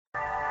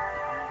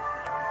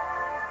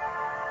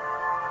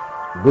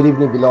Good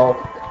evening, beloved.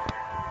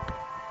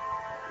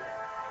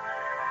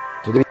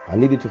 Today, I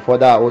need you to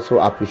further also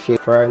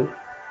appreciate friend,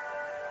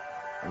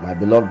 my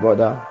beloved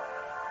brother.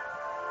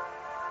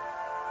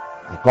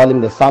 I call him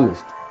the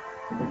psalmist.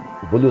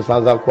 Bulu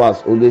Sanzanko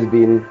has always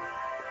been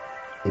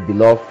a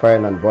beloved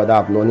friend and brother.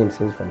 I've known him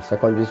since from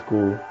secondary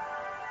school.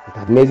 It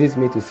amazes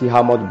me to see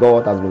how much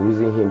God has been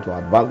using him to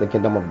advance the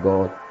kingdom of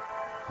God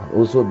and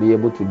also be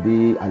able to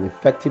be an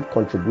effective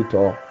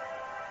contributor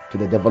to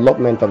the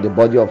development of the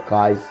body of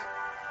Christ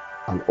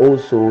and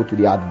also to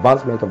the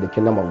advancement of the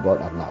kingdom of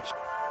God at large.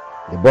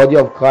 The body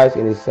of Christ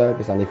in itself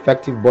is an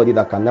effective body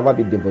that can never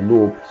be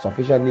developed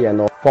sufficiently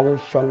enough.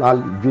 Functional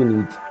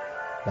units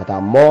that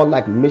are more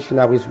like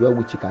missionaries where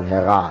which he can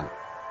herald.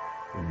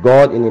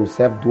 God in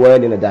himself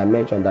dwell in a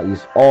dimension that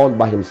is all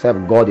by himself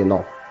God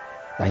enough.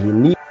 That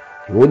he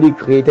only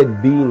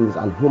created beings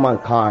and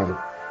humankind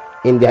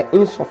in their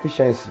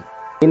insufficiency,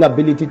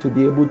 inability to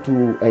be able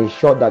to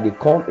ensure that they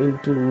come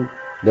into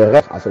the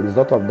rest. As a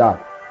result of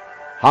that,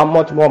 how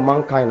much more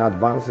mankind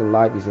advance in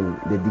life is in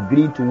the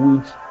degree to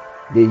which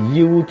they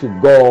yield to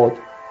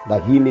God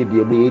that he may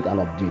be able to and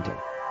update him.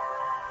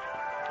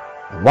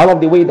 One of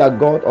the ways that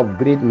God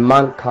upgrades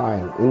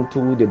mankind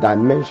into the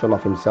dimension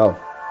of himself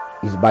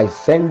is by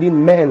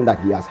sending men that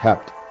he has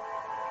helped.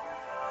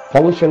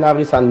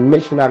 Functionaries and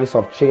missionaries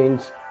of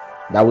change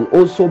that will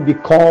also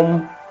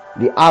become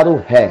the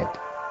arrowhead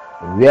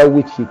where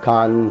which he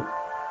can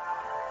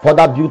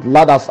further build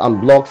ladders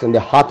and blocks in the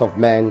heart of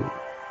men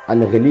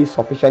and release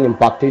sufficient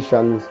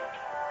impactations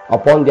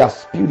upon their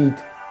spirit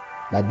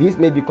that this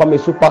may become a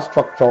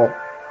superstructure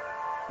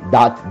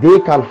that they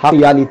can have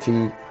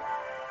reality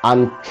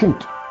and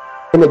truth.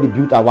 They may be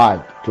built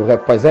aright to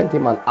represent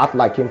him and act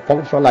like him,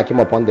 function like him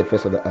upon the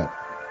face of the earth.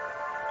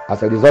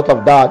 As a result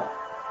of that,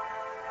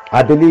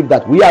 I believe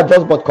that we are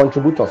just but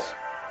contributors.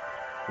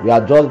 We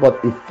are just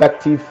but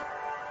effective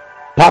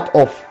part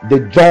of the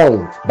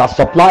joint that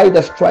supply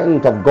the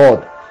strength of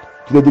God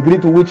to the degree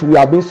to which we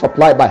are being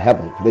supplied by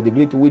heaven, to the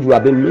degree to which we are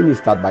being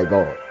ministered by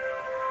God.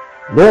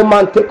 No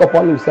man take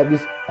upon himself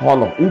this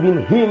honor,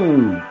 even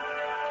him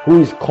who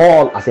is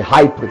called as a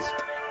high priest.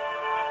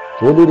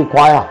 So only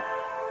require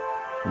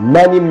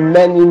many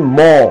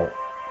more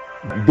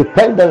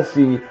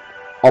dependency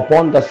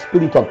upon the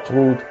spirit of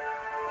truth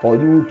for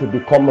you to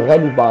become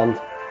relevant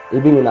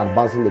even in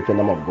advancing the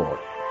kingdom of God.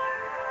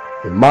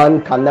 A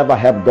man can never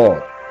help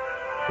God.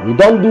 We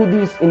don't do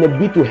this in a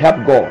bid to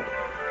help God.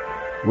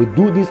 We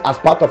do this as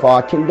part of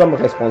our kingdom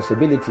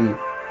responsibility.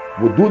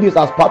 We do this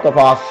as part of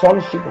our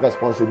sonship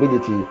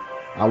responsibility.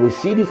 And we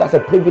see this as a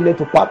privilege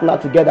to partner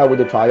together with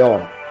the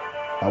triumph.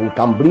 And we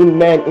can bring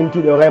men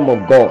into the realm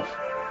of God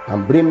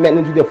and bring men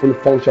into the full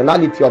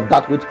functionality of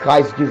that which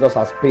Christ Jesus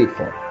has paid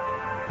for.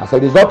 As a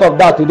result of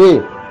that today,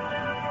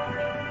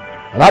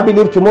 and I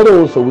believe tomorrow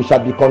also we shall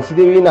be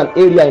considering an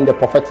area in the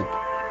prophetic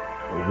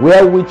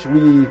where which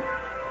we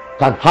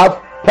can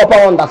have proper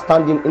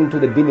understanding into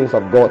the dealings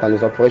of God and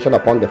his operation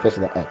upon the face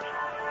of the earth.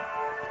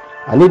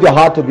 I need your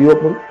heart to be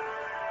open.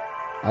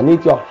 I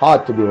need your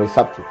heart to be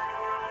receptive.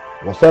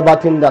 Whatever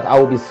thing that I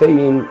will be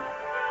saying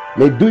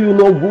may do you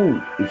no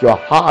good if your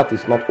heart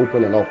is not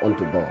open enough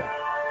unto God.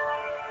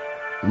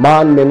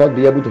 Man may not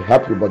be able to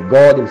help you, but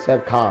God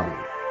himself can.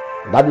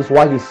 That is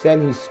why he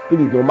sent his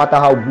spirit. No matter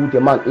how good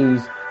a man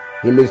is,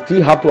 he may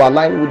still have to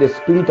align with the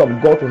spirit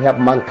of God to help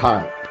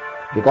mankind.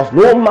 Because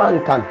no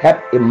man can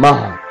help a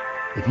man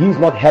if he is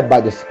not helped by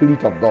the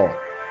spirit of God.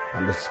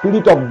 And the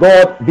spirit of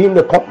God, being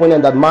the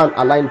component that man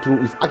aligned to,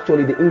 is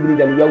actually the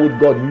ingredient wherewith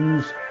God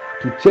used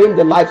to change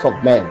the lives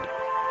of men.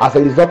 As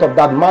a result of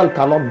that, man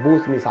cannot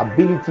boast in his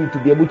ability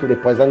to be able to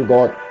represent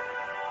God,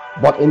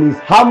 but in his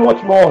how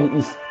much more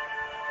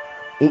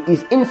he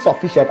is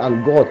insufficient,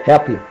 and God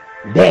help him.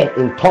 Then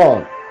in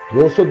turn, he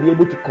also be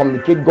able to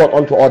communicate God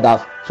unto others,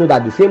 so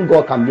that the same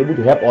God can be able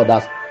to help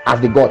others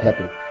as the God help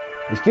him.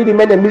 It still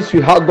remains a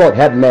mystery how God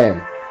helped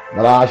men,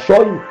 but I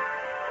assure you,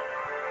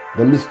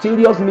 the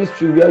mysterious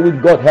mystery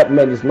wherewith God help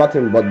men is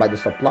nothing but by the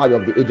supply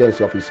of the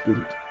agency of his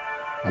spirit.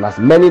 And as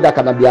many that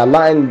can be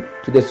aligned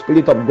to the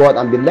spirit of God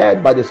and be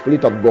led by the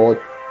spirit of God,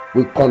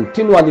 we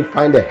continually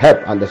find the help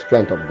and the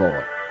strength of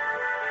God.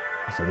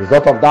 As a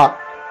result of that,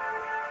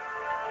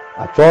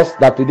 I trust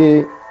that today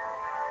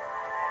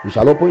you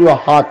shall open your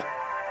heart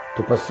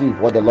to perceive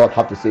what the Lord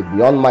have to say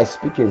beyond my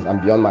speakings and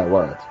beyond my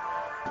words.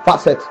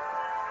 Facet,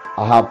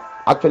 I have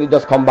actually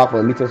just come back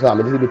from a meeting, so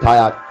I'm a little bit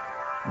tired,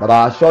 but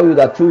I assure you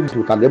that through this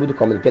we can be able to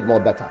communicate more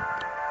better.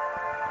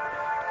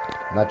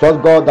 And I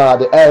trust God that at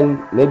the end,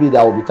 maybe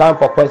there will be time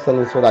for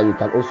questioning so that you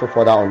can also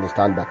further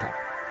understand better.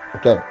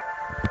 Okay.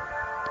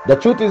 The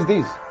truth is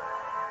this.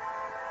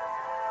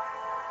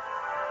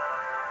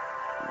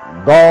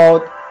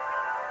 God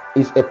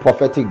is a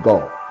prophetic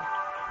God.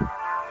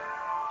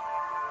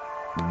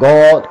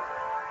 God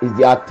is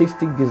the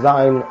artistic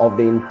design of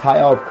the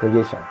entire of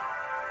creation.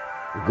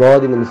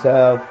 God in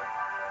himself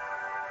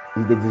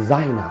is the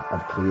designer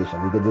of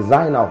creation, is the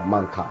designer of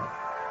mankind.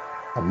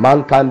 And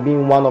mankind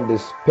being one of the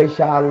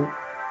special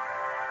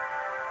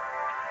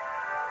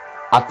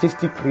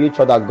artistic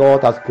creature that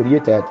God has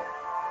created,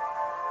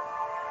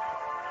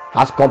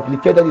 has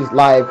complicated his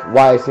life.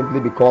 Why? Simply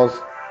because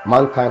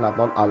mankind have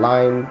not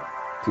aligned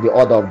to the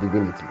order of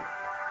divinity.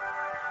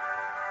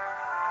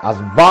 As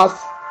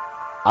vast,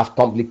 as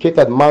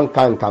complicated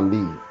mankind can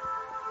be,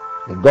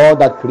 the God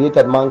that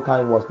created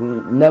mankind was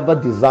never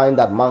designed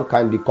that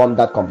mankind become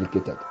that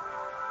complicated.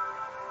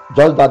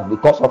 Just that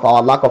because of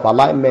our lack of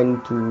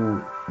alignment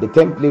to the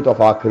template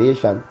of our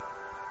creation,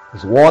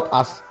 is what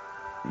has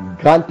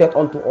granted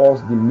unto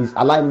us the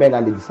misalignment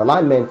and the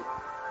disalignment,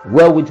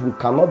 wherewith we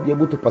cannot be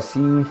able to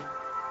perceive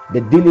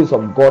the dealings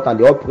of God and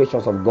the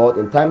operations of God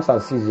in times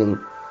and seasons.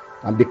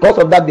 And because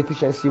of that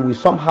deficiency, we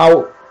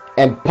somehow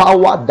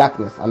empower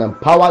darkness and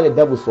empower the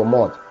devil so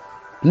much,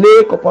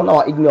 plague upon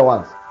our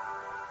ignorance,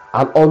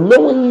 and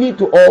unknowingly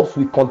to us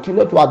we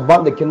continue to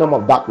advance the kingdom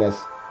of darkness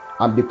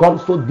and become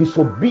so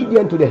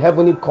disobedient to the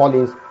heavenly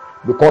callings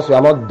because we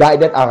are not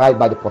guided aright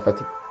by the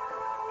prophetic.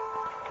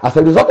 As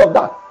a result of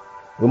that,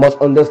 we must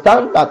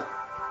understand that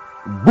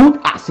good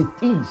as it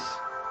is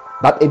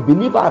that a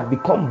believer has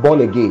become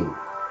born again,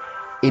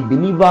 a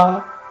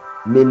believer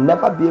may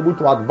never be able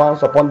to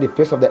advance upon the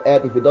face of the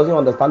earth if he doesn't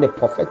understand the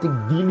prophetic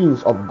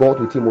dealings of God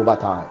with him over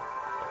time.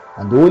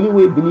 And the only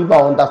way a believer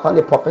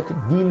understands the prophetic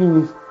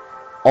dealings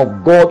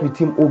of God with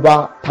him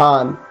over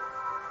time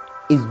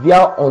is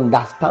via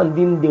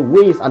understanding the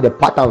ways and the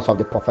patterns of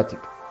the prophetic.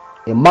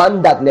 A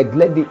man that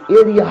neglects the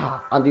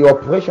area and the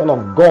operation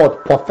of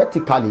God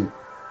prophetically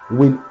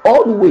will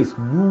always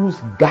lose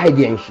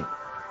guardianship.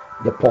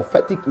 The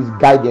prophetic is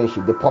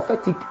guardianship. The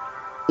prophetic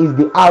is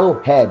the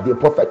arrowhead. The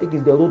prophetic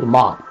is the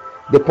roadmap.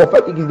 The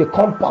prophetic is the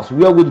compass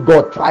wherewith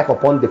God thrives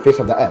upon the face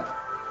of the earth.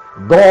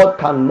 God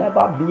can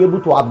never be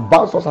able to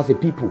advance us as a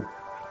people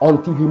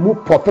until he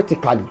moves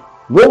prophetically.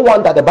 No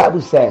wonder the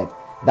Bible said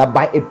that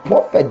by a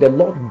prophet the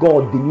Lord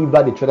God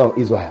delivered the children of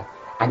Israel,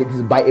 and it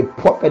is by a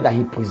prophet that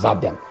he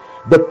preserved them.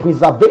 The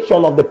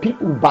preservation of the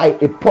people by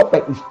a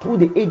prophet is through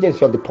the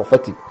agency of the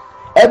prophetic.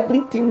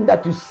 Everything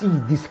that you see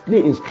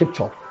displayed in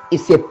scripture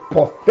is a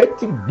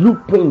prophetic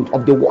blueprint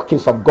of the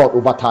workings of God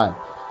over time.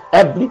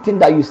 Everything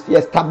that you see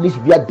established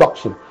via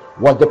doctrine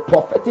was the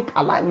prophetic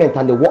alignment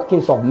and the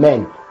workings of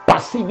men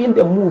perceiving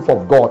the move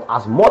of God,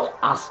 as much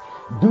as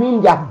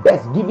doing their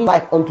best, giving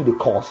life unto the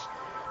cause,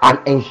 and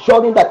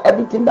ensuring that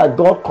everything that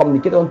God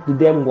communicated unto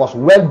them was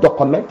well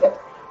documented,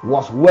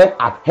 was well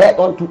adhered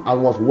unto,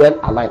 and was well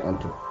aligned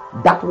unto.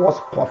 That was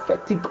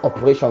prophetic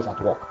operations at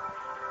work.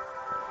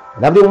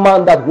 And every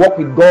man that walked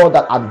with God,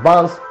 that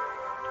advanced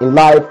in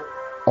life,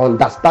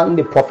 understand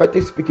the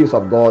prophetic speakings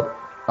of God,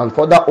 and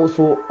further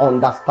also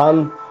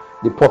understand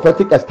the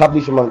prophetic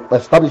establishment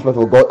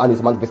of God and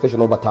its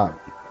manifestation over time.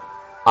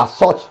 As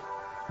such,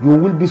 you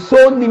will be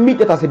so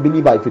limited as a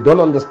believer if you don't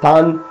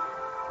understand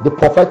the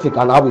prophetic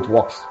and how it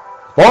works.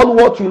 All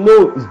what you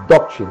know is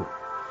doctrine,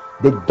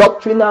 the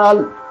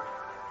doctrinal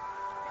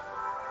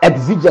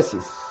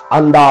exegesis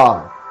and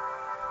the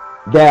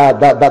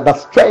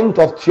strength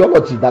of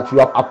theology that you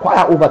have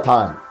acquired over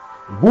time.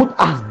 Good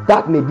as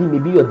that may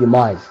be your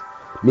demise,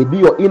 maybe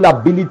your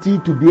inability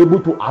to be able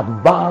to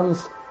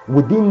advance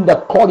within the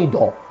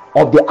corridor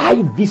of the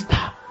eye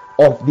vista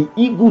of the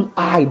eagle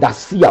eye that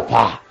see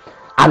afar,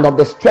 and of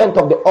the strength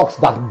of the ox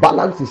that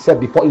balance itself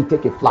before it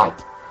take a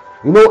flight.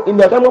 You know, in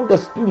the realm of the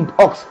spirit,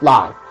 ox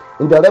fly.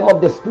 In the realm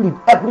of the spirit,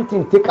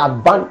 everything take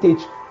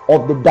advantage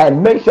of the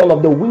dimension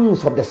of the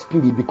wings of the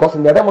spirit, because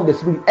in the realm of the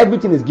spirit,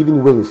 everything is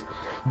given wings.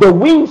 The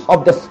wings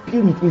of the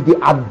spirit is the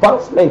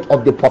advancement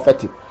of the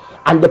prophetic,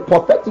 and the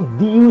prophetic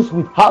deals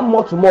with how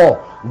much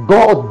more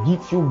God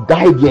gives you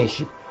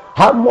guardianship,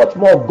 how much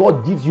more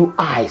God gives you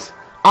eyes,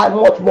 how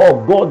much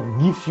more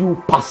God gives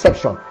you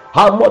perception,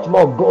 how much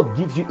more God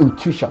gives you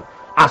intuition.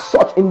 As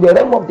such, in the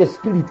realm of the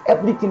spirit,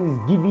 everything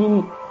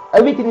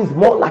is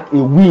more like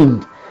a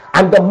wind,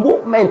 and the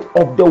movement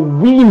of the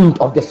wind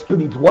of the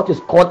spirit, what is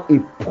called a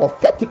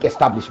prophetic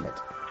establishment.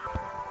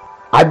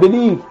 I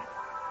believe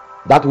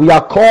that we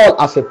are called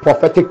as a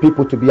prophetic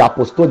people to be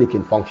apostolic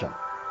in function.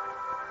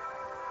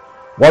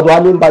 What do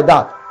I mean by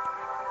that?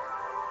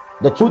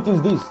 The truth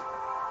is this: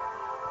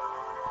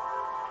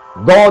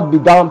 God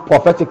began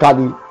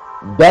prophetically,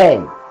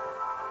 then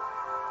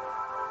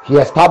he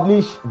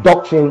established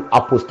doctrine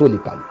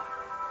apostolically.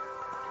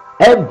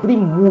 Every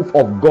move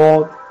of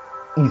God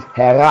is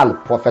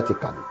heralded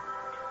prophetically,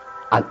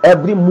 and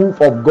every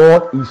move of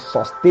God is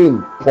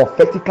sustained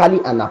prophetically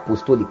and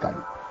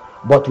apostolically.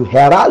 But to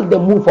herald the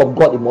move of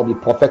God, it must be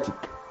prophetic.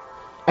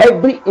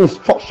 Every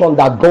instruction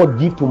that God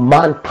gives to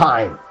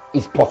mankind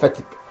is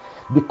prophetic,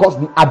 because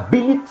the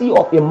ability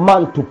of a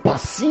man to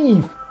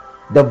perceive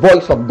the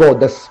voice of God,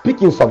 the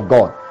speakings of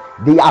God,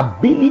 the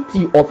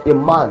ability of a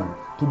man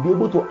to be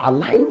able to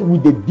align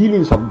with the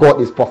dealings of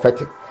God is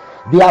prophetic.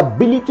 The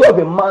ability of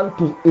a man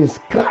to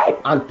inscribe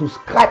and to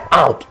scribe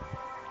out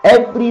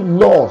every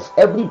laws,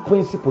 every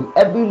principle,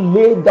 every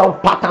laid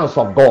down patterns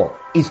of God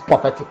is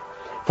prophetic.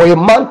 For a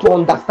man to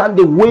understand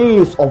the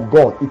ways of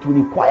God, it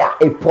will require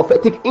a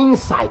prophetic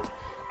insight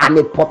and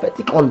a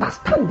prophetic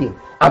understanding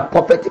and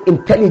prophetic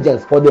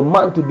intelligence for the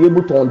man to be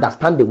able to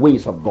understand the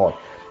ways of God,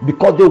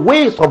 because the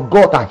ways of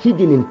God are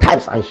hidden in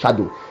types and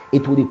shadow.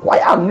 It will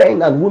require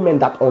men and women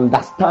that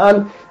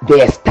understand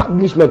the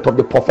establishment of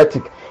the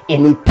prophetic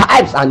in its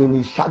types and in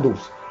its shadows,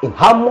 in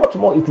how much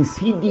more it is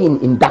hidden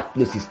in dark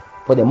places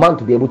for the man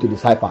to be able to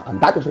decipher.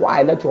 And that is why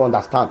I let you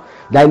understand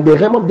that in the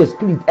realm of the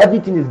spirit,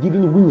 everything is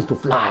giving wings to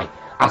fly.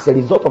 As a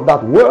result of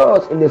that,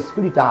 worlds in the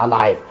spirit are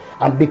alive,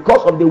 and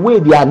because of the way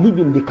they are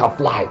living, they can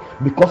fly,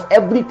 because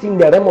everything in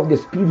the realm of the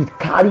spirit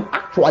carry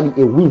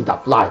actually a wing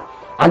that fly.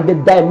 And the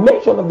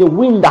dimension of the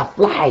wing that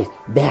flies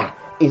there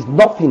is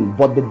nothing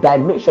but the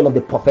dimension of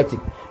the prophetic,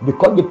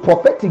 because the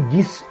prophetic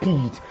gives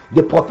speed,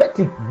 the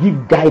prophetic gives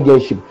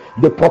guidance,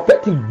 the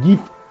prophetic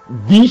gives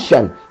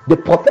vision, the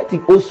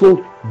prophetic also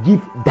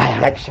gives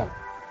direction.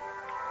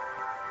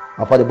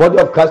 And for the body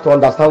of Christ to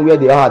understand where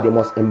they are, they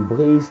must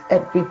embrace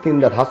everything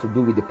that has to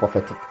do with the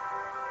prophetic.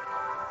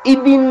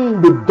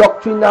 Even the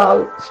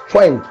doctrinal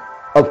strength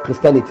of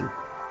Christianity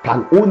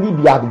can only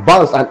be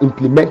advanced and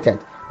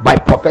implemented by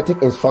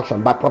prophetic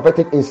instruction, by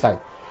prophetic insight.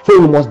 So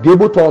you must be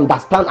able to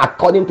understand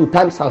according to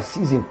times and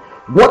season,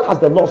 what has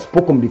the Lord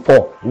spoken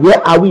before? Where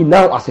are we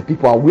now as a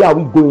people, and where are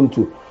we going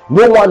to?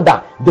 No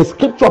wonder the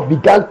scripture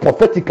began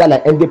prophetically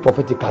and ended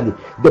prophetically.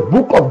 The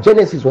book of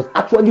Genesis was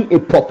actually a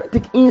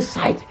prophetic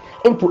insight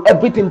into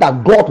everything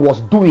that God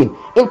was doing,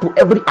 into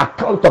every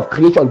account of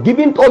creation,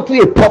 given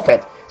unto a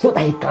prophet, so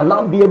that he can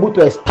now be able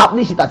to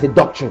establish it as a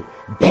doctrine.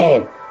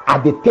 Then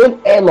at the tail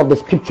end of the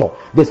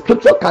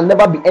scripture can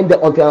never be ended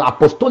until an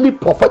apostolic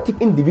prophetic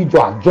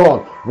individual,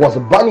 John, was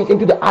banished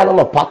into the island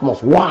of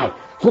Patmos. Why?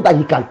 So that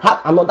he can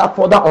have another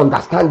further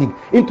understanding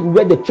into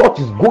where the church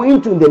is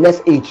going to in the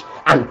next age,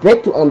 and try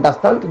to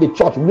understand to the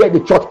church where the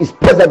church is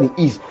presently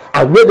is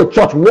and where the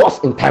church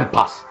was in time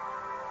past.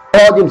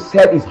 God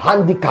himself is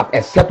handicapped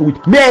except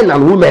with men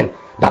and women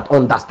that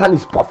understand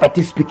his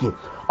prophetic speaking.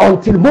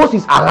 Until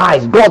Moses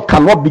arise, God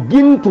cannot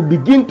begin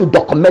to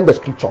document the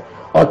scripture.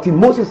 Until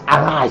Moses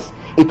arise,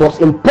 it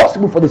was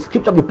impossible for the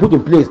scripture to be put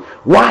in place.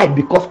 Why?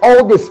 Because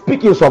all the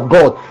speakings of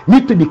God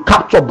need to be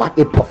captured by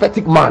a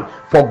prophetic man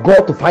for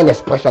God to find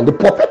expression. The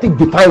prophetic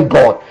define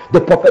God.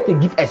 The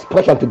prophetic give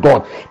expression to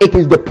God. It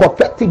is the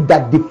prophetic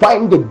that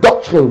define the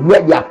doctrine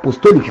where the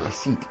apostolic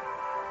recede.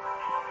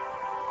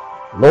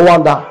 No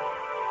wonder.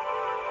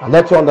 And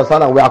let you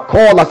understand that we are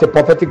called as a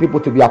prophetic people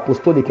to be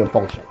apostolic in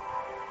function.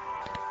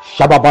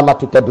 Shababala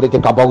to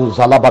tebrete kabaru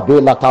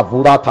zalababela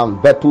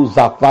tavuratam betu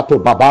zafato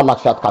babala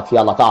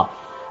shatkatialata.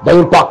 The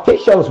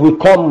impactations will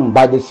come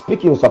by the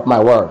speakings of my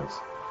words.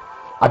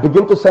 I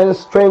begin to sense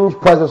strange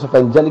presence of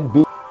angelic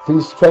beings,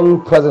 feel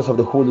strange presence of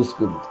the Holy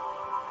Spirit.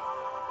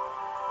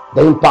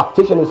 The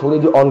impactation is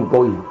already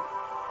ongoing,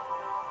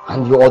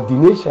 and your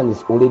ordination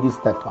is already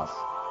steadfast.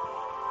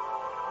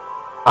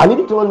 I need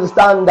you to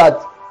understand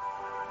that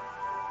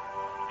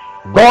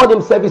God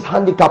himself is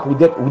handicapped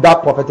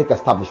without prophetic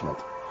establishment.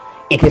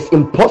 It is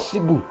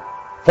impossible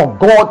for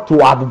God to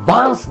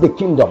advance the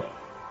kingdom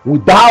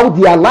without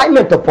the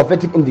alignment of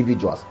prophetic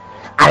individuals,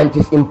 and it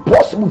is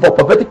impossible for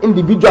prophetic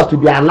individuals to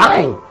be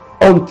aligned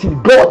until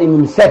God in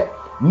himself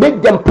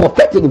make them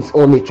prophetic in his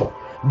own nature,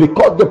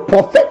 because the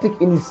prophetic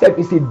in itself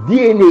is a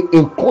DNA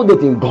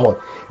encoded in God.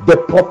 The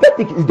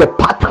prophetic is the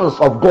patterns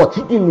of God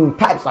hidden in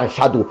types and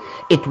shadow.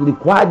 It will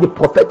require the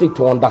prophetic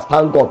to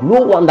understand God.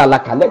 No wonder,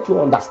 like I let you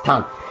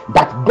understand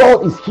that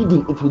God is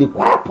hidden, it will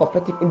require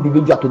prophetic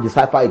individual to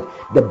decipher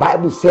it. The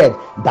Bible said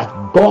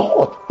that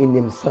God in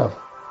himself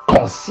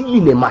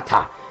conceal a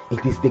matter.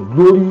 It is the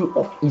glory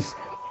of his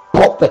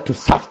prophet to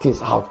search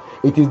things out.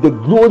 It is the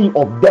glory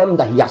of them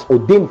that he has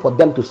ordained for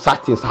them to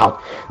search things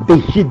out. The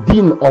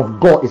hidden of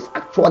God is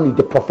actually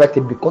the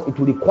prophetic, because it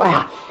will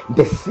require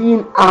the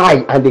seeing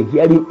eye and the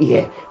hearing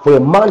ear for a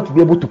man to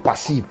be able to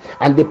perceive.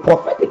 And the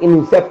prophetic in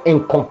himself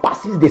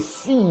encompasses the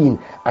seeing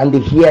and the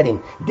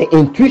hearing, the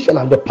intuition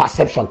and the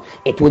perception.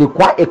 It will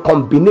require a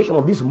combination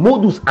of these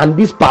modules and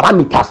these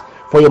parameters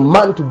for a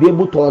man to be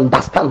able to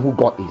understand who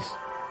God is.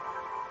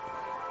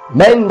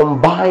 Men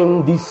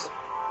combine these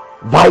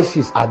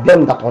vices are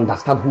them that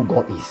understand who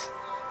God is,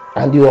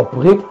 and they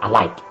operate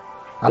alike.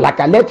 And like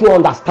I let you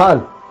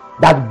understand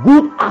that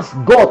good as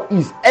God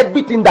is,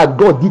 everything that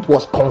God did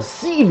was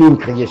concealed in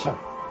creation.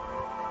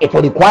 It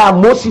will require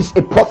Moses,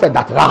 a prophet,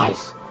 that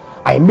rise.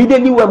 And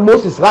immediately when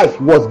Moses rise,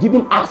 he was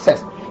given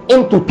access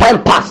into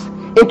time past,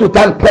 into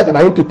time present,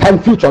 and into time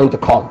future, into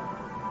come.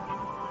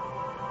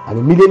 And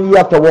immediately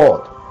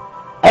afterward,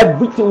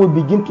 everything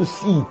we begin to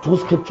see through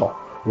scripture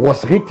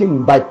was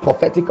written by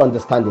prophetic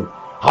understanding.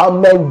 How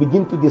men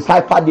begin to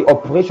decipher the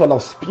operation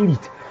of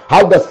spirit,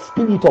 how the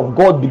spirit of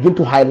God begin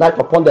to highlight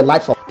upon the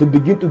lives of, to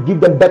begin to give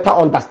them better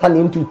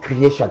understanding into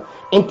creation,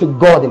 into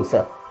God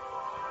himself.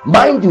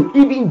 Mind you,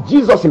 even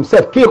Jesus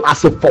himself came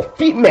as a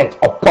fulfillment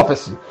of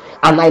prophecy.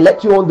 And I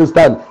let you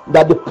understand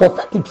that the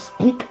prophetic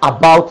speak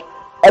about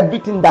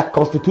everything that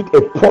constitutes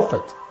a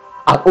prophet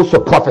and also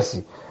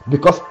prophecy.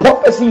 because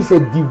prophecy is a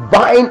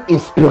divine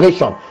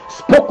inspiration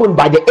spoken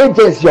by the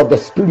agency of the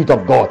Spirit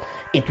of God.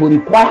 It will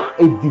require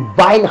a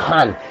divine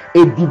hand,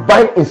 a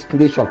divine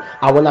inspiration.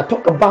 And when I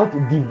talk about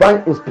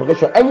divine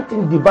inspiration,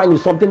 anything divine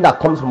is something that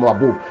comes from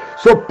above.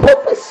 So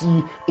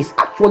prophecy is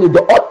actually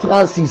the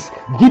utterances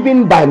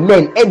given by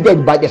men,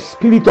 aided by the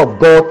Spirit of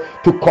God,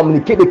 to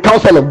communicate the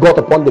counsel of God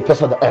upon the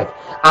face of the earth.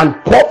 And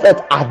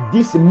prophets are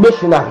these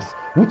missionaries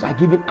which are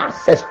given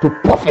access to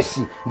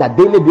prophecy, that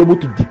they may be able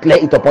to declare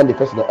it upon the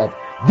face of the earth.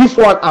 This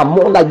one are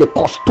more like the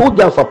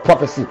custodians of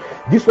prophecy.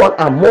 This one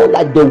are more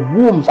like the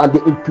wombs and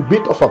the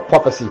incubators of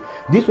prophecy.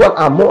 This one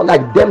are more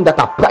like them that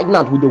are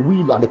pregnant with the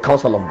will and the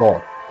counsel of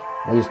God.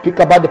 When you speak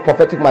about the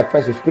prophetic, my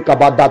friends, you speak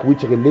about that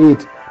which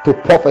relates to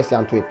prophecy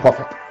and to a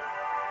prophet.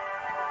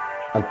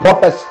 And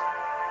prophecy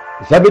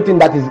is everything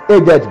that is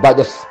aided by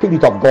the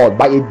Spirit of God,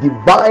 by a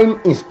divine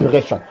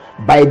inspiration,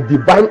 by a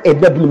divine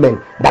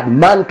enablement, that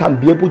man can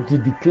be able to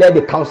declare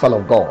the counsel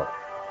of God.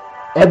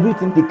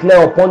 Everything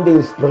declared upon the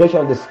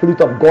inspiration of the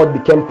Spirit of God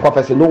became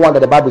prophecy. No wonder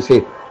the Bible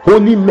says,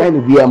 holy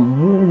men were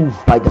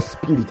moved by the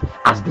Spirit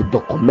as they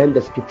document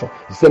the scripture.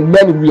 It said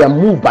men were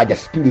moved by the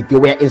Spirit. They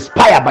were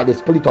inspired by the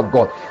Spirit of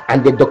God,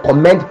 and they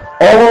document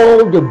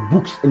all the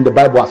books in the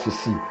Bible as you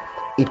see.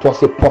 It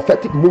was a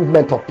prophetic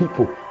movement of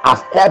people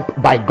as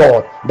helped by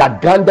God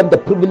that granted them the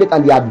privilege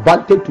and the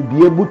advantage to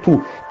be able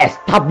to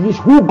establish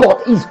who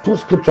God is through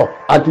scripture.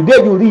 And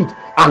today you read,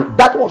 and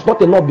that was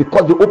not enough,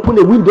 because they opened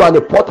a window and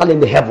a portal in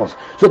the heavens,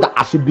 so that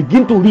as you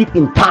begin to read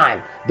in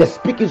time the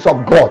speakings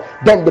of God,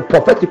 then the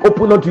prophetic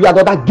opened unto you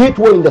another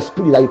gateway in the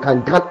Spirit, that you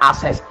can grant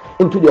access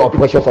into the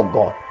operations of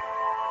God.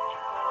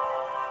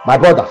 My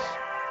brothers,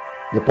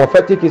 the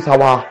prophetic is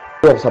our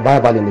way of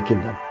survival in the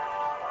kingdom.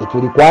 It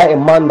will require a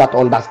man that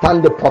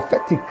understands the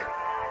prophetic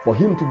for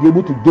him to be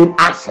able to gain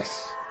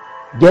access,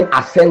 gain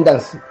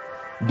ascendancy,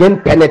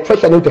 gain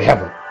penetration into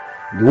heaven.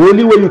 The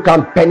only way you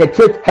can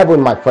penetrate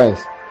heaven, my friends,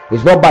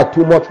 is not by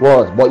too much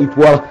words, but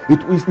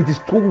it is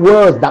through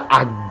words that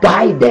are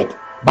guided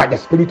by the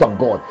Spirit of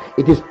God.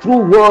 It is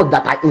through words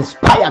that are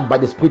inspired by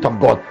the Spirit of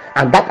God,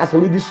 and that has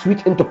already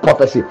switched into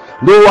prophecy.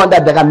 No wonder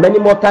there are many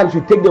more times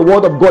you take the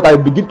word of God and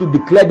you begin to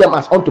declare them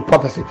as unto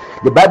prophecy.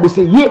 The Bible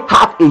says, ye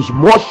have a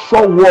more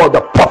sure word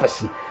of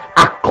prophecy.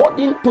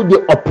 According to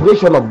the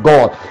operation of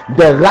God,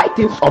 the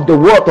writings of the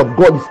word of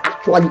God is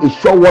actually a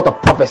sure word of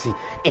prophecy.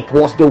 It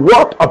was the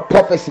word of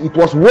prophecy. It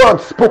was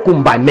words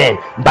spoken by men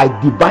by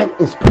divine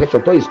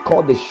inspiration. So it's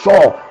called the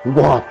sure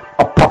word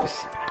of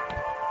prophecy.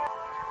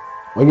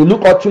 When you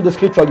look out through the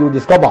scripture, you will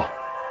discover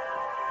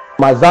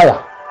from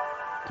Isaiah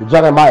to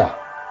Jeremiah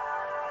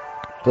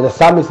to the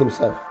psalmist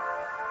himself,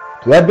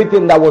 to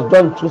everything that was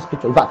done through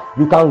scripture. In fact,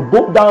 you can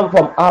go down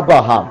from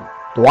Abraham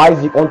to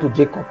Isaac unto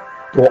Jacob,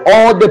 to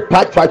all the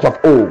patriarchs of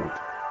old.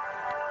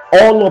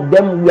 All of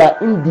them were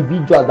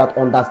individuals that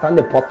understand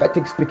the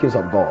prophetic speakings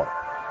of God.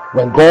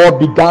 When God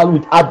began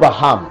with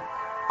Abraham,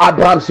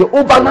 Abraham said,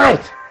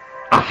 overnight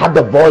I heard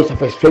the voice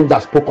of a stranger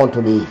spoke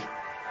unto me,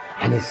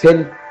 and he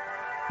said,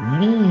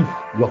 leave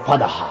your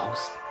father's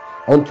house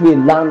unto a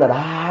land that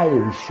I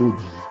will show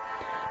thee.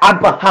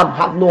 Abraham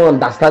had no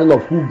understanding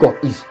of who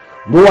God is.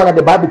 No one at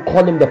the Bible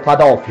called him the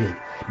father of faith,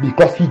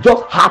 because he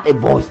just had a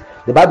voice.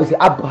 The Bible says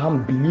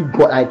Abraham believed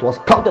God, and it was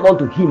counted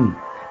unto him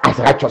as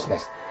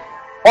righteousness.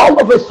 All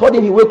of a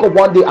sudden he woke up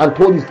one day and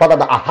told his father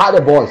that I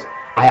heard a voice.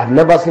 I have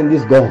never seen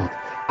this God.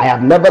 I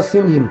have never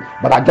seen him,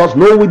 but I just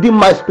know within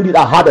my spirit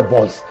I heard a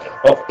voice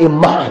of a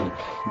man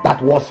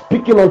that was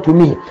speaking unto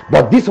me.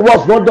 But this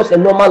was not just a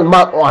normal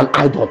man or an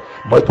idol,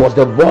 but it was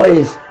the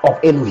voice of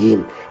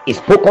Elohim. He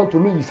spoke unto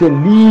me. He said,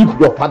 leave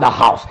your father's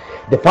house.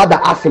 The father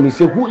asked him, he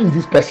said, who is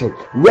this person?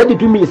 Where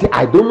did you meet? He said,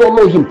 I don't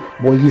know him,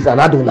 but he's an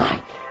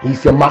Adonai.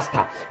 He's a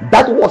master.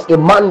 That was a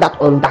man that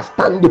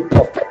understands the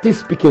prophetic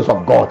speakings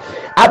of God.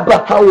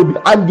 Abraham will be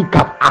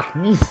handicapped at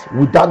least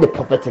without the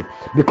prophetic,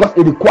 because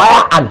it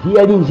requires an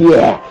hearing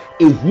ear,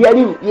 a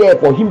hearing ear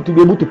for him to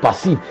be able to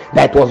perceive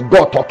that it was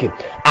God talking.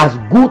 As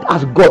good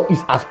as God is,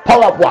 as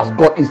powerful as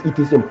God is, it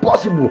is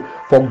impossible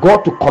for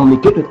God to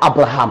communicate with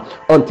Abraham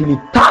until he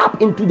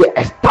tapped into the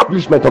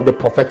establishment of the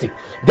prophetic.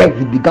 Then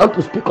he began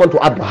to speak unto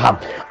Abraham.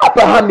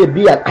 Abraham may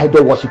be an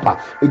idol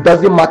worshiper. It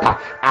doesn't matter,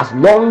 as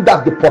long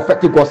as the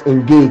prophetic was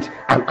engaged.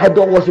 An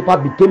idol worshiper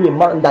became a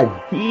man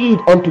that heed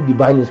unto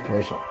divine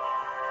inspiration.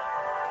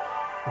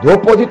 The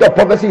opposite of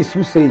prophecy is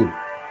soothsaying.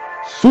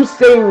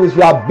 Soothsaying is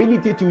your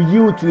ability to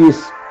yield to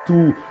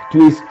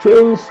a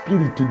strange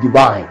spirit to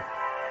divine.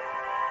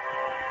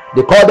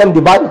 They call them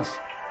diviners.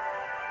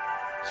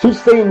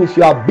 Soothsaying is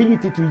your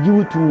ability to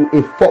yield to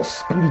a false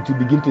spirit to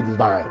begin to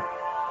divine.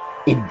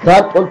 It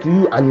grants unto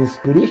you an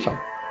inspiration,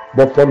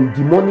 but from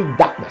demonic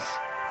darkness,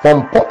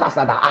 from portals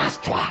that are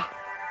astral.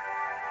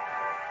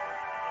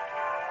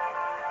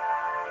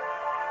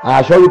 I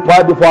assure you,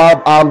 probably before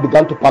Abraham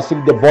began to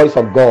perceive the voice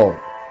of God,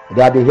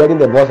 they had been hearing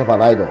the voice of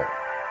an idol.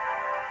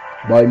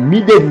 But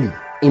immediately,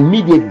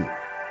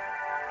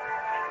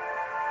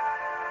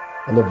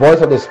 and the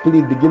voice of the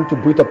Spirit began to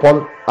breathe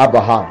upon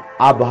Abraham,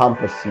 Abraham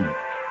perceived.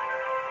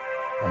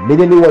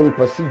 Immediately when he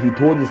perceived, he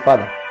told his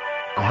father,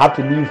 I have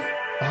to leave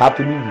I have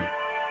to leave you.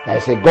 There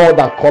is a God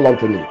that called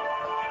unto me.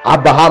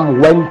 Abraham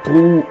went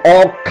through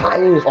all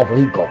kinds of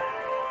rigor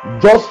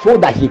just so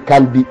that he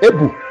can be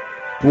able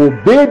to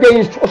obey the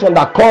instruction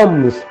that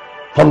comes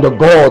from the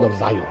God of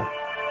Zion.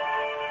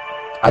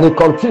 And he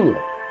continued.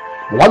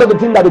 One of the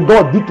things that the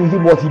God did to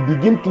him was he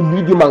began to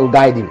lead him and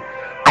guide him.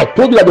 I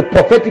told you that the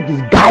prophetic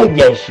is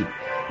guardianship.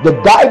 The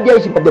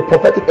guardianship of the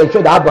prophetic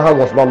ensured that Abraham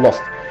was not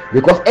lost.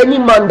 Because any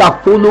man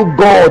that follows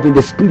God in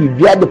the spirit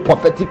via the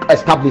prophetic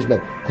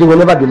establishment, he will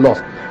never be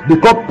lost.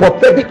 Because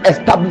prophetic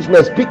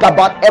establishment speak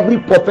about every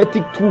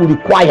prophetic tool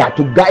required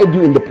to guide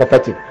you in the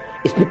prophetic.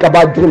 It speak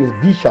about dreams,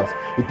 visions.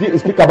 It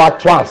speak about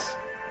trance.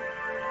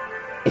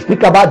 It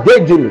speak about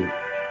daydreaming.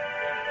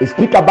 It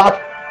speak about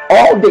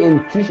all the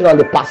intuition and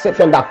the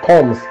perception that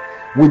comes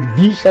with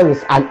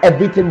visions and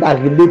everything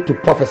that relates to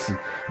prophecy.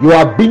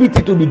 Your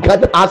ability to be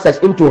granted access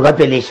into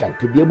revelation,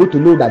 to be able to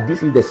know that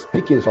this is the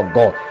speakings of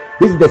God.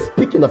 This is the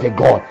speaking of a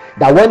God.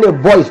 That when a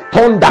voice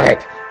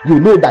thundereth, you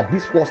know that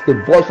this was the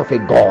voice of a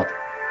God.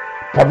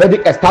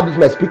 Prophetic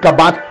establishment speak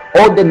about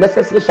all the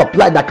necessary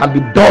supply that can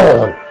be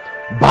done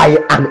by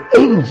an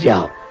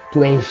angel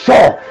to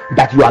ensure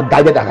that you are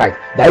guided aright.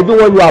 That even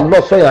when you are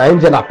not, so your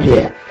angel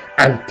appear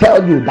and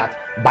tell you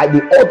that by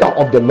the order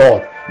of the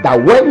Lord,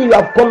 that when you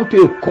have come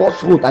to a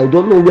crossroad and you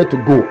don't know where to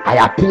go,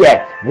 I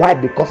appear. Why?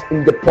 Because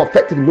in the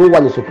prophetic, no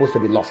one is supposed to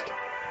be lost.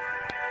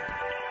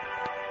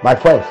 My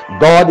friends,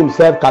 God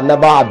himself can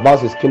never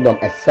advance his kingdom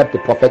except the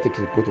prophetic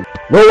is put in.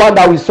 No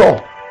wonder we saw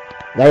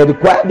that it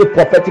required the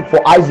prophetic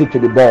for Isaac to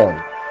be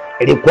born.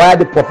 It required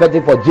the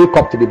prophetic for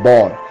Jacob to be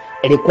born.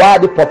 It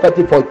required the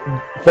prophetic for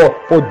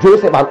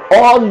Joseph and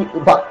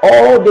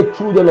all the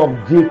children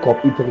of Jacob.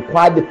 It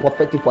required the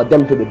prophetic for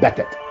them to be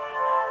bettered.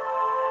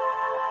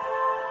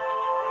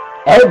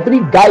 Every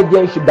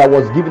guardianship that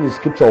was given in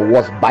scripture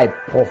was by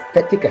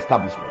prophetic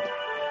establishment.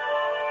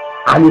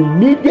 And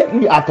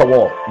immediately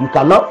afterward, you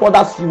cannot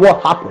further see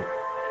what happened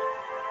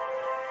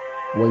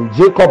when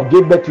Jacob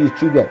gave birth to his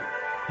children.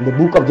 In the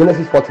book of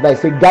Genesis 49, it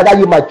said, gather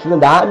ye my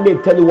children, that I may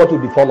tell you what will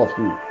befall of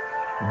you.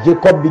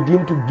 Jacob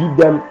began to give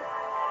them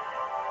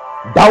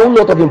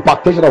download of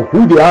impartation of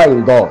who they are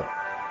in God.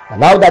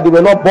 And now that they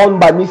were not born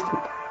by mistake,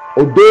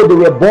 although they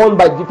were born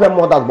by different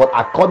mothers, but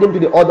according to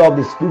the order of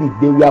the spirit,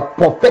 they were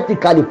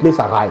prophetically placed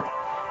aright.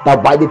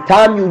 That by the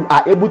time you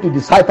are able to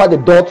decipher the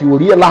dot, you will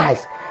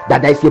realize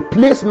that there is a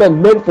placement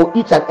meant for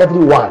each and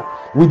every one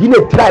within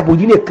a tribe,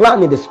 within a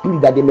clan in the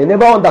spirit, that they may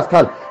never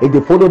understand if they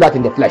follow that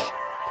in the flesh.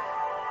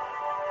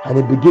 And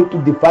they begin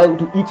to define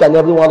to each and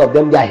every one of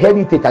them their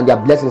heritage and their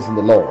blessings in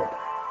the Lord.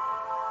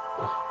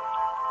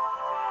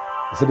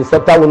 So the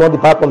scepter will not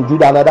depart from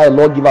Judah, another a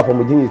lawgiver from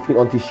within his feet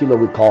until Shiloh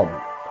will come.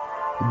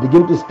 He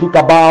begin to speak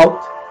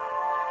about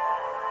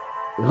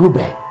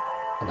Reuben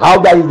and how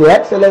there is the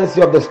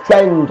excellency of the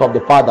strength of the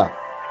father,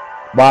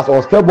 but as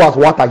unstable as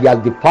water, he has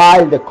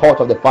defiled the court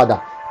of the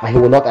father, and he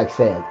will not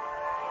excel.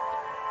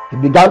 He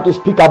began to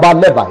speak about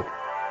Levite.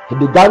 He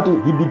began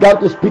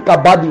to speak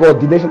about the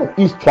ordination of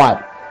each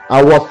tribe,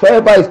 and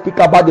whatsoever he speak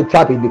about the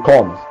tribe, it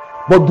becomes.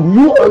 But do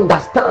you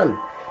understand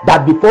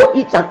that before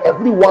each and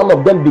every one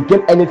of them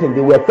became anything,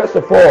 they were first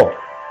of all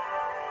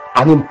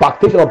an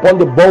impactation upon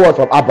the bowels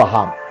of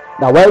Abraham?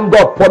 That when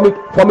God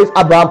promised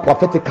Abraham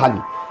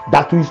prophetically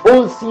that to his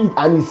own seed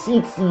and his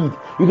seed,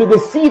 you know, the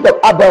seed of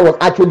Abraham was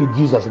actually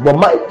Jesus. But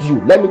mind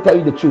you, let me tell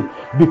you the truth,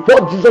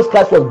 before Jesus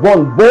Christ was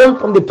born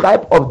from the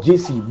tribe of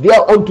Jesse,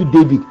 there unto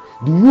David,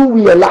 do you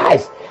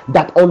realize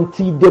that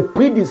until the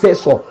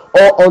predecessor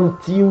or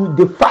until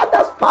the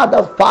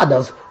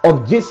fathers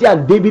of Jesse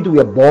and David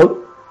were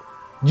born,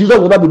 Jesus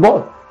would not be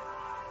born?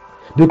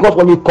 Because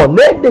when you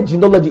connect the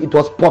genealogy, it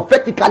was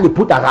prophetically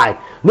put aright.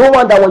 No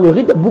wonder when you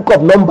read the book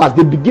of Numbers,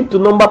 they begin to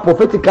number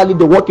prophetically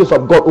the workings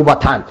of God over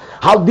time.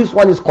 How this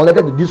one is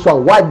connected to this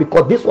one. Why?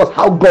 Because this was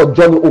how God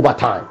journeyed over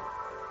time.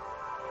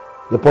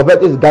 The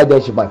prophetic is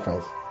guardianship, my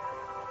friends.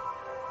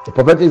 The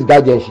prophetic is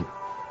guardianship.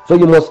 So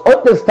you must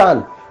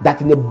understand that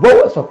in the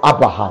bowels of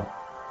Abraham,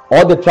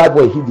 all the tribes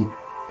were hidden,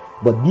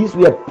 but these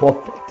were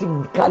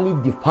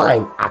prophetically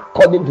defined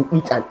according to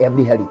each and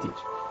every heritage.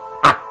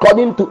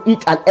 According to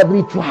each and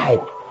every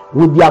tribe,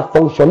 with their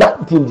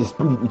functionality in the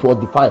spirit, it was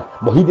defined,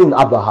 but hidden in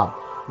Abraham.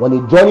 When he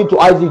journeyed to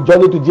Isaac,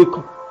 journeyed to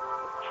Jacob,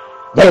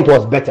 then it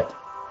was better.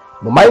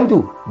 But mind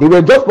you, they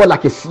were just born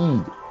like a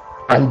seed,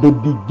 and they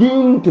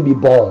begin to be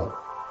born.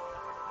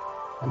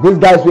 And these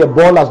guys were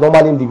born as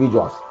normal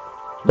individuals.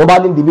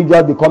 Normal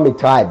individuals become a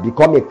tribe,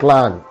 become a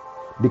clan,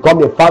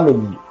 become a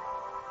family,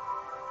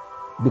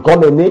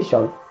 become a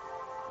nation,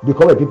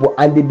 become a people,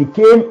 and they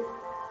became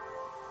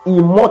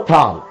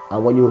immortal.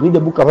 And when you read the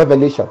book of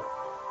Revelation,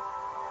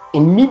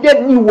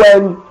 immediately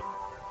when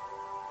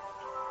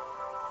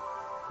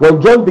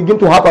John began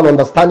to have an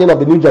understanding of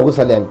the New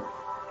Jerusalem,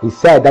 he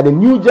said that the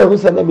New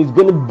Jerusalem is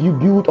going to be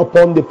built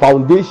upon the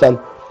foundation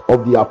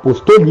of the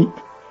apostolic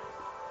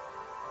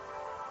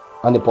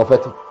and the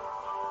prophetic.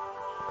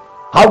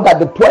 How that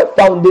the 12th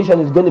foundation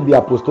is going to be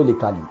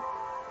apostolically,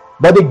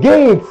 but the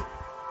gate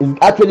is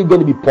actually going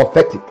to be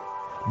prophetic.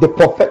 The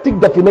prophetic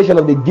definition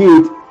of the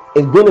gate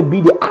is going to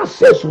be the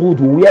access route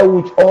where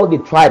which all the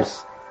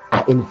tribes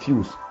are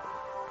infused.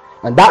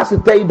 And that's to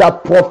tell you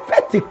that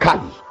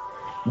prophetically,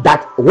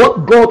 that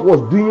what God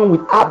was doing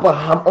with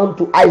Abraham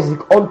unto Isaac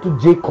unto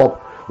Jacob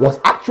was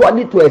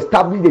actually to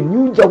establish the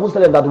new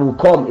Jerusalem that will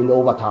come in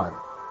overtime.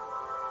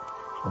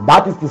 And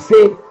that is to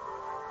say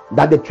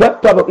that the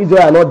 12 tribes of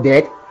Israel are not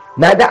dead,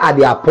 neither are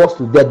the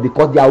apostles dead,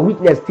 because their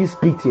witness still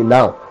speaks till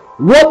now.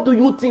 What do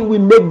you think will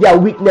make their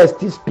witness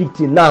still speak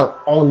till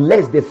now,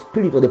 unless the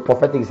spirit of the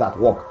prophetic is at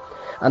work?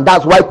 And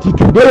that's why till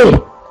today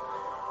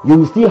you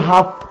will still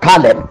have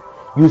Caleb,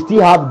 you will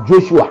still have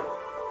Joshua.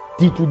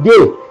 Till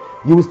today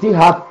you will still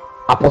have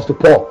Apostle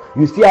Paul,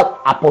 you still have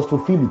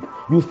Apostle Philip,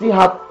 you still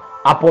have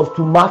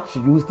Apostle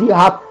Matthew, you still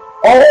have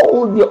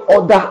all the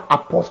other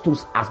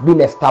apostles has been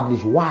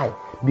established. Why?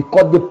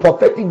 Because the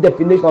prophetic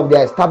definition of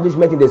their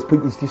establishment in the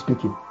spirit is still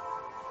speaking.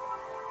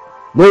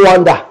 No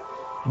wonder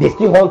they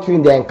still haunt you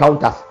in their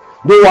encounters.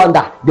 No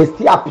wonder they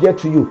still appear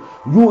to you.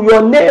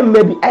 Your name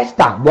may be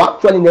Esther, but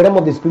actually in the realm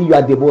of the spirit you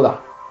are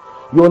Deborah.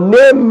 Your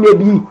name may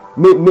be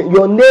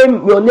your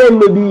name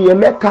may be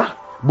Emeka,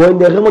 but in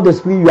the realm of the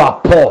spirit you are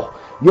Paul.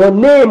 Your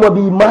name will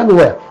be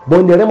Emmanuel,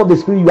 but in the realm of the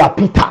spirit you are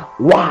Peter.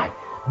 Why?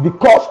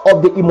 Because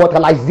of the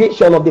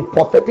immortalization of the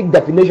prophetic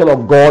definition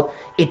of God,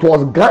 it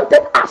was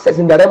granted access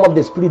in the realm of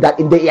the spirit that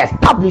in the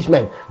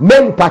establishment,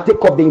 men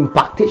partake of the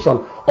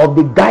impartation of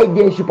the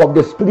guardianship of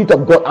the Spirit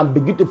of God and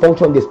begin to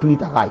function in the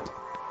spirit right.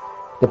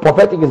 The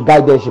prophetic is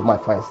guardianship, my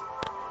friends.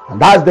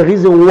 And that's the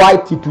reason why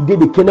today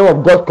the kingdom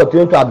of God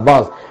continues to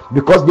advance,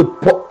 because the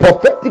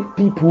prophetic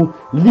people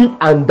live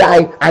and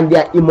die and they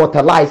are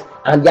immortalized,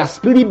 and their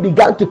spirit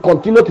began to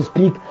continue to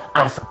speak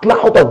as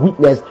cloud of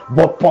witness,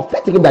 but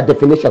prophetic in that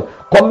definition,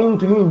 coming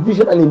to you in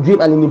vision and in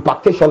dream and in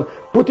impartation,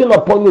 putting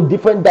upon you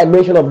different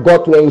dimension of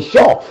God to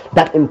ensure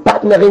that in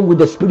partnering with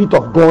the Spirit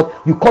of God,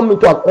 you come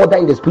into an order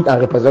in the spirit and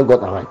represent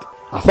God aright.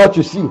 I thought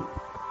you see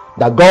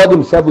that God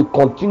himself will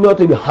continue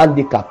to be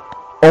handicapped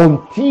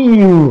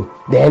until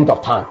the end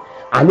of time.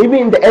 And even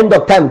in the end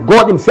of time,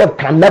 God himself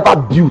can never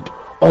build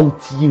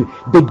until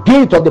the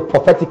gate of the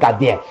prophetic are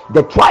there,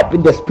 the tribe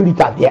in the spirit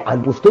are there,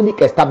 and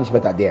apostolic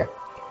establishment are there.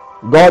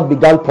 God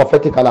began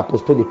prophetic and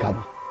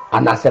apostolically,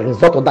 and as a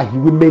result of that, he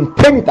will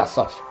maintain it as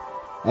such.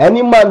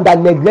 Any man that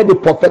neglects the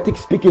prophetic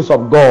speakings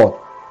of God,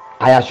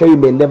 I assure you,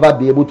 may never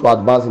be able to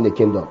advance in the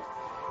kingdom.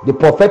 The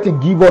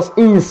prophetic give us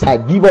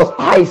insight, give us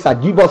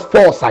eyesight, give us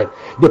foresight.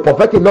 The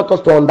prophetic let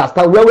us to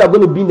understand where we are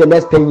going to be in the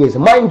next 10 years.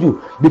 Mind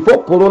you,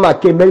 before Corona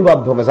came, many people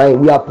are prophesying.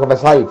 We are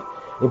prophesied.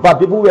 In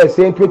fact, people were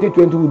saying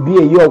 2020 will be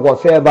a year of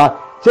whatsoever.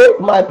 Take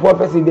my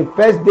prophecy. The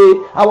first day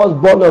I was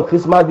born on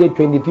Christmas Day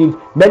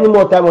 25th. Many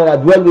more times when I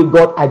dwell with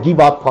God, I give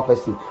out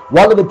prophecy.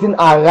 One of the things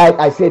I write,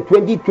 I say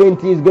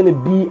 2020 is going to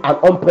be an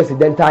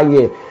unprecedented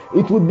year.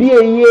 It will be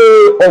a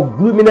year of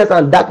gloominess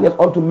and darkness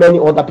unto many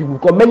other people,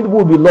 because many people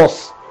will be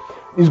lost.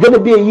 It's going to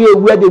be a year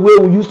where the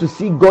way we used to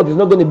see God is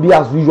not going to be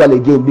as usual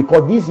again,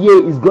 because this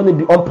year is going to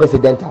be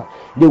unprecedented.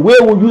 The way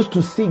we used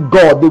to see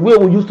God, the way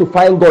we used to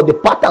find God, the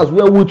patterns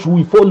where which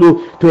we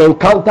follow to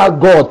encounter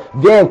God,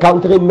 their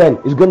encountering men,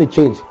 is going to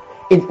change.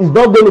 It is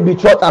not going to be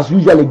church as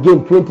usual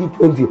again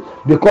 2020,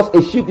 because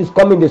a shift is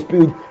coming in the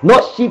spirit,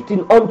 not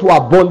shifting unto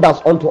abundance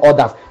unto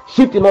others,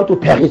 shifting unto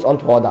perish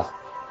unto others.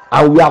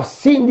 And we have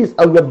seen this,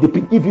 and we have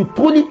depicted. If you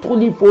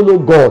truly follow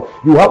God,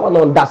 you have an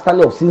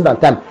understanding of season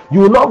and time. You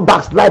will not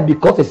backslide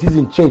because the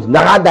season changed.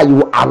 Rather, you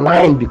will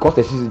align because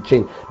the season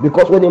changed.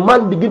 Because when a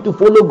man begins to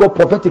follow God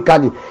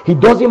prophetically, he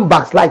doesn't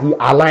backslide, he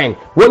align.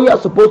 When you are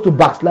supposed to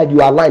backslide,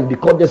 you align,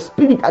 because the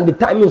spirit and the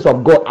timings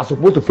of God are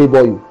supposed to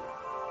favor you.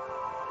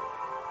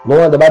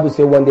 No one, the Bible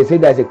says, when they say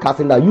there is a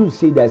casting down, you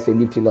say there is a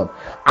lifting up.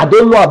 I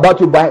don't know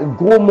about you, but I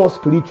grow more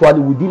spiritually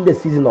within the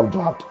season of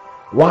drought.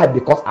 Why?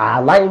 Because I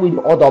align with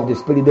the order of the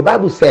spirit. The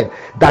Bible said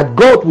that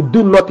God will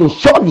do nothing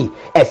surely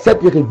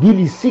except he reveal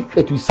his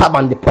secret to his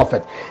servant the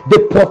prophet.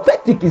 The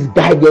prophetic is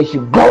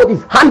guardianship. God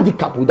is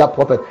handicapped with that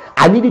prophet.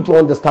 I need you to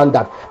understand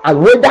that.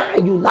 And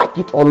whether you like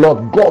it or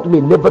not, God may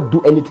never do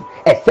anything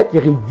except he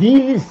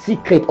reveal his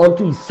secret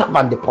unto his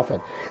servant the prophet.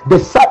 The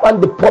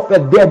servant the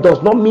prophet there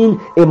does not mean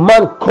a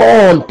man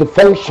called to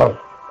function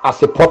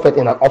as a prophet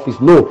in an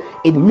office. No,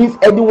 it means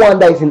anyone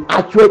that is in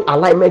accurate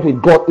alignment with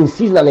God in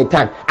season and in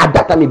time, at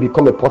that time he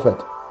become a prophet.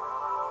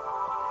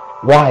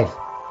 Why?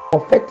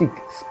 Prophetic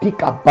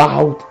speak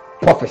about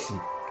prophecy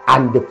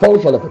and the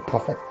function of a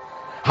prophet,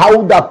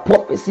 how that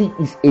prophecy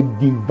is a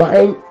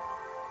divine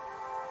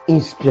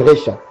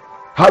inspiration,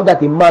 how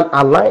that a man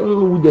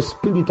aligning with the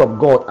spirit of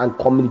God and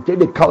communicate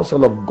the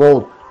counsel of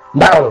God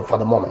now for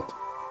the moment.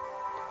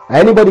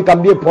 Anybody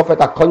can be a prophet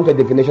according to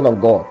the definition of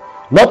God.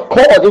 Not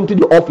called into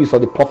the office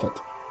of the prophet,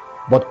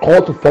 but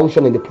called to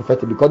function in the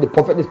prophetic, because the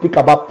prophet speak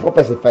about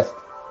prophecy first,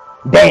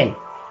 then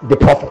the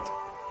prophet.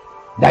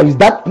 There is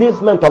that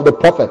placement of the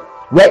prophet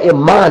where a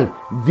man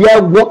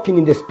there walking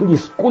in the spirit,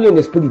 schooling in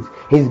the spirit,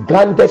 his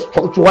granted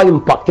structural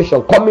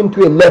impartation coming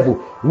to a level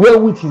where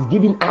which is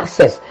giving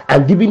access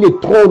and giving a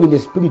throne in the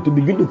spirit to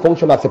begin to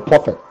function as a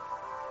prophet.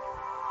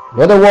 In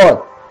other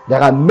words,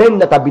 there are men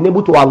that have been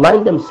able to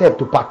align themselves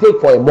to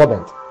partake for a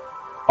moment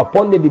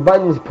upon the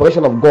divine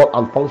inspiration of God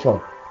and function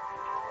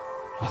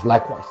as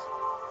likewise.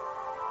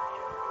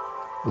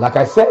 Like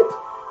I said,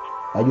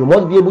 that you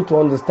must be able to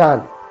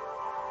understand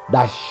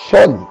that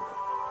surely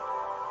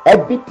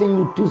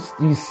everything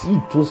you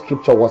see through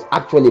scripture was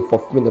actually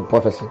fulfilling the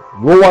prophecy.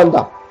 No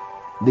wonder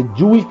the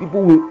Jewish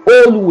people will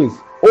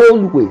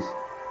always,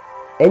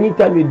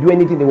 anytime you do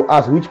anything, they will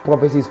ask which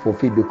prophecy is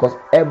fulfilled, because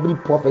every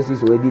prophecy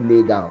is already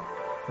laid down.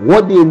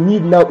 What they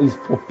need now is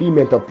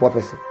fulfillment of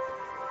prophecy.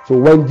 So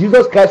when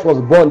Jesus Christ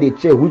was born, they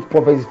checked which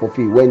prophecy is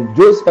fulfilled. When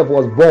Joseph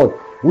was born,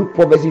 which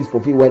prophecy is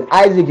fulfilled. When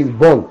Isaac is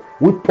born,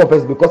 which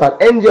prophecy? Because an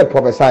angel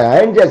prophesied.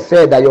 An angel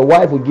said that your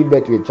wife will give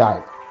birth to a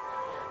child.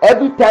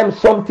 Every time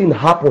something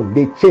happened,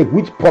 they check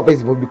which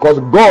prophecy was, because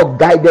God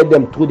guided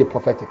them through the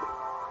prophetic.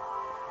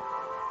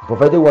 The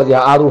prophetic was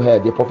their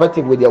arrowhead. The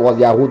prophetic was their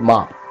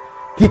roadmap.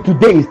 Till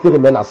today, it still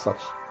remains as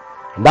such.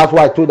 And that's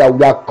why I told that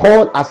we are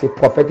called as a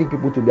prophetic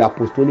people to be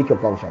apostolic in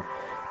function.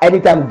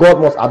 Anytime God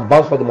must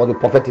advance for them, must be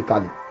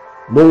prophetically.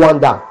 No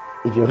wonder,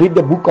 if you read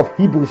the book of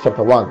Hebrews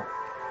chapter 1,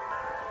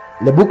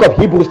 in the book of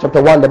Hebrews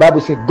chapter 1, the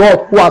Bible says,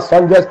 God, who has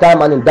hundreds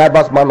times and in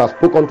diverse manners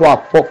spoken to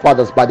our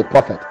forefathers by the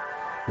prophet,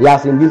 he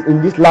has in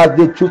this last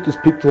day choose to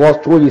speak to us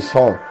through his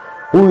Son,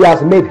 who he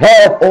has made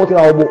heir of all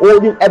things,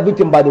 holding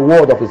everything by the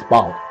word of his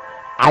power.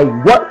 I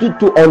want you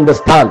to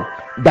understand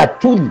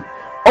that truly,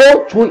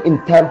 all through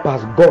in time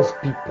past, God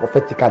speaks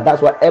prophetically.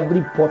 That's why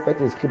every prophet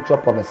in scripture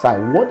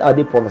prophesied. What are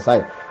they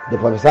prophesying? They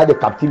prophesied the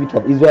captivity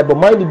of Israel. But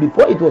mind you,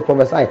 before it was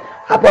prophesied,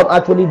 Abraham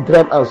actually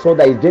dreamt and saw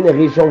that his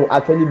generation will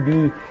actually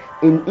be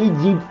in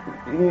Egypt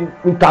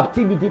in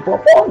captivity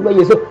for 400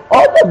 years. So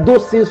all of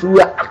those things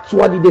were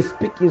actually the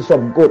speakings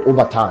of God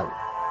over time.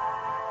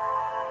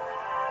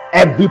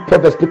 Every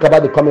prophet speaks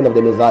about the coming of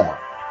the Messiah.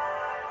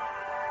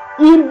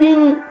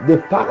 Even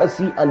the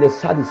Pharisees and the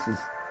Sadducees,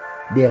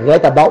 they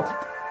read about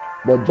it.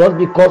 But just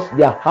because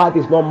their heart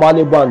is not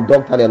malleable and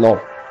doctrine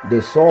enough,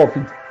 they saw of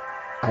it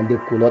and they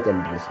could not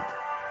embrace it.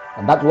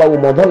 And that's why we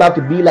must not have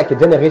to be like a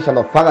generation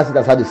of Pharisees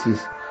and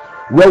Sadducees,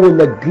 where we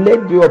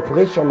neglect the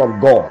operation of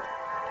God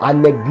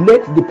and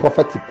neglect the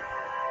prophetic,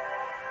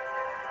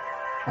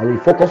 and we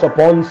focus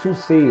upon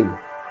soothsaying,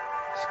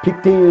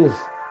 speak things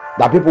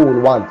that people will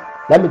want.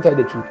 Let me tell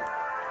you the truth.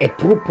 A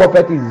true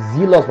prophet is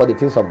zealous for the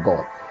things of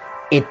God.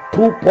 A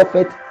true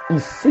prophet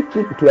is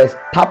seeking to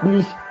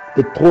establish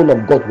the throne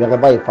of God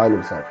wherever he finds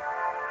himself.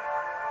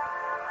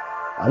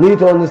 I need you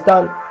to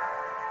understand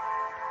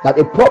that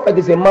a prophet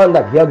is a man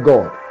that hears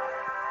God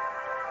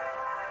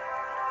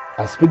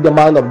and speak the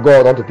mind of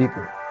God unto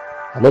people,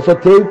 and also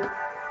take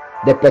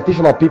the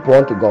petition of people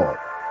unto God.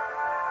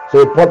 So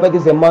a prophet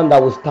is a man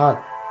that will stand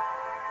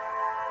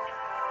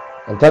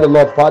and tell the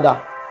Lord, Father,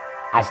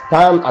 I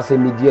stand as a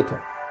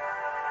mediator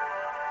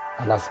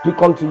and I speak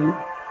unto you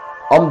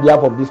on behalf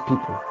of these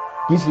people.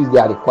 This is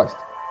their request.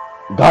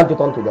 Grant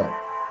it unto them.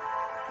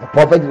 The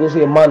prophet is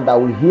also a man that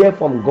will hear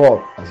from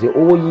God and say,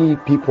 O ye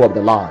people of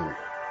the land,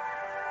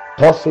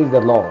 thus says the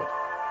Lord.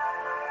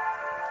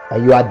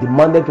 And you are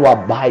demanded to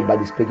abide by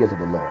the speakings of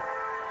the Lord.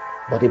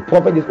 But a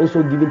prophet is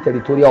also given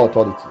territorial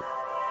authority.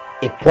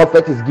 A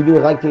prophet is given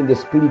ranking in the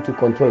spirit to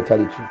control a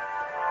territory.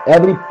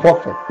 Every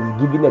prophet is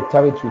given a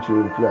territory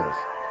to influence.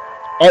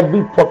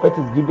 Every prophet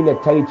is given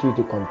a territory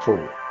to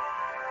control.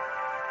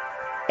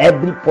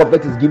 Every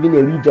prophet is given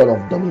a region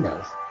of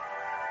dominance.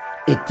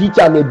 A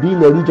teacher may be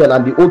in a region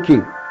and be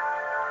okay,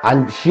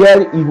 and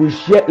he will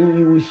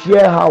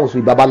share house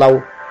with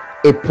Babalawo.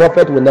 A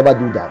prophet will never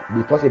do that,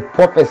 because a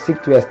prophet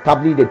seeks to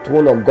establish the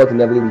throne of God in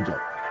every region.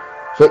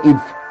 So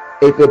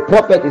if a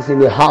prophet is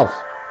in a house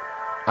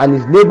and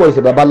his neighbor is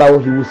a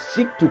Babalawo, he will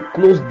seek to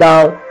close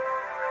down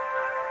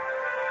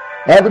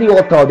every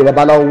altar of the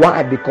Babalawo.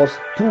 Why? Because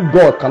two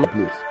God cannot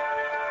place.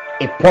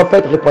 A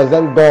prophet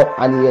represents God,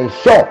 and he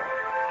ensures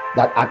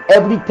that at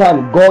every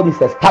time God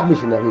is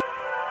established in a region.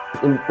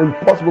 It's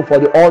impossible for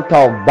the altar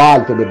of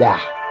Baal to be there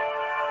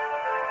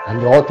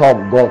and the altar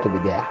of God to be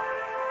there.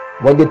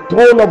 When the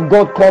throne of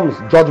God comes,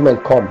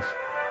 judgment comes.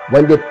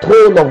 When the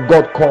throne of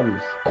God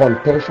comes,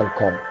 contention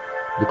comes.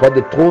 Because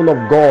the throne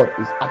of God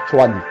is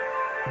actually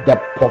the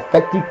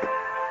prophetic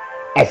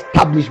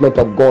establishment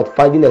of God,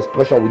 finding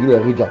expression within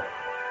a region.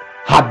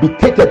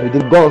 Habitated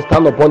within God,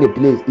 stand upon a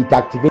place, it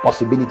activates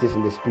possibilities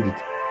in the spirit.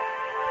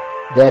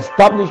 The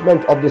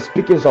establishment of the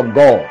speakings of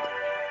God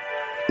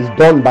is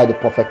done by the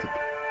prophetic.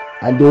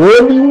 And the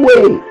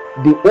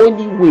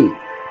only way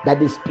that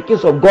the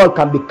speakings of God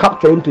can be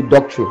captured into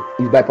doctrine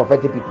is by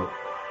prophetic people.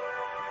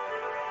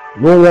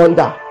 No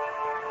wonder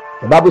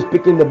the Bible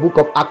speaking in the book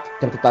of Acts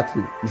chapter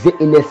 13, it says,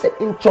 in a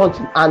certain church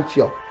in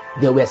Antioch,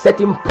 there were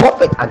certain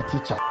prophets and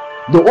teachers.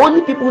 The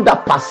only people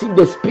that perceive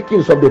the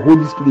speakings of the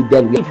Holy Spirit,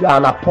 then, if you are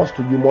an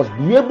apostle, you must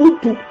be able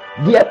to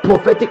get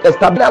prophetic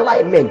established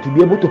alignment to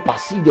be able to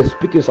perceive the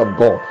speakings of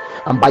God.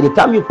 And by the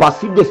time you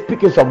perceive the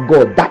speakings of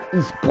God, that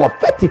is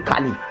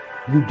prophetically.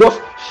 You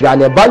are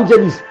an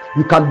evangelist.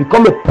 You can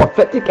become a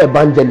prophetic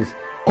evangelist,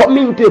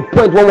 coming to a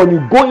point where when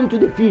you go into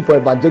the field for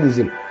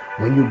evangelism,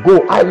 when you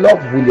go, I love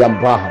William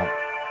Branham.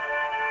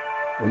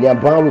 William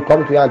Branham will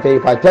come to you and tell you,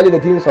 if I tell you the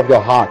things of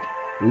your heart,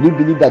 will you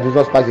believe that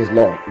Jesus Christ is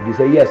Lord? If you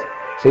say yes,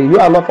 say you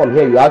are not from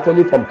here, you are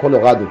actually from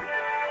Colorado.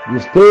 You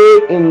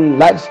stay in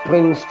Life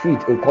Spring Street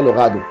in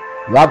Colorado.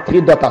 You have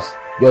 3 daughters.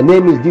 Your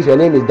name is this, your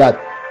name is that.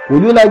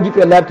 Will you not give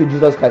your life to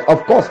Jesus Christ?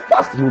 Of course,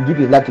 first he will give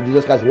his life to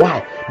Jesus Christ.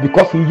 Why?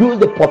 Because he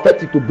used the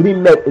prophetic to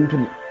bring men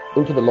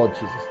into the Lord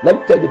Jesus. Let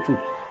me tell you the truth.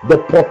 The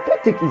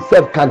prophetic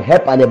itself can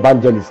help an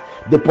evangelist.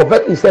 The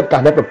prophetic itself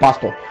can help a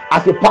pastor.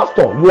 As a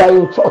pastor, you are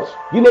in church.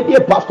 You may be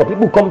a pastor.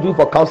 People come to you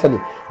for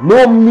counseling.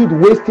 No need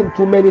wasting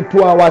too many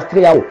 2 hours,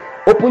 3 hours.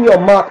 Open your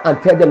mouth and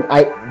tell them,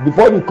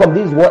 before you come,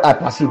 this is what I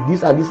perceive,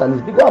 this and this and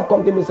this. People have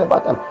come to me several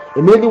times.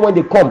 Immediately when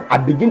they come, I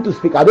begin to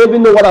speak. I don't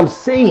even know what I'm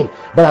saying,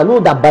 but I know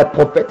that by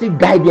prophetic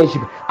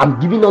guardianship, I'm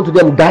giving unto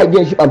them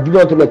guardianship, I'm giving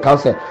unto them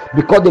counsel.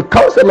 Because the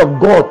counsel of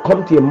God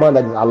comes to a man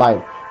that is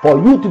alive.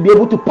 For you to be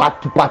able to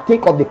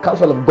partake of the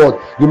counsel of God,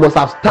 you must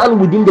have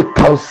stand within the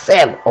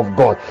counsel of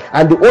God.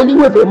 And the only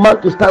way for a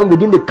man to stand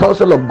within the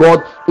counsel of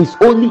God is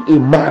only a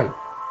man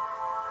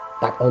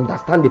that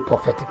understand the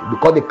prophetic,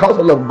 because the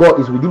counsel of God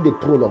is within the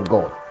throne of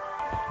God,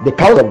 the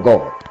counsel of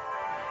God.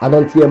 And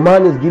until a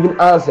man is given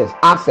access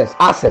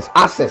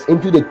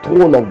into the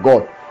throne of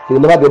God, he will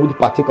never be able to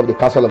partake of the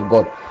counsel of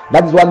God.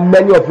 That is why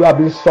many of you have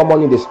been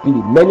summoned in the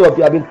spirit. Many of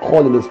you have been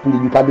called in the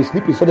spirit. You can be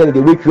sleeping, suddenly they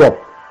wake you up.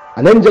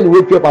 An angel will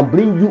wake you up and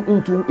bring you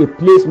into a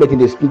placement in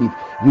the spirit.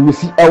 You will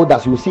see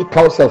elders, you will see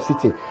council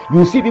sitting, you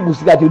will see people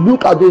sit that you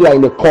look as though you are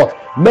in a court.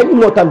 Many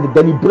more times the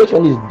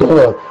deliberation is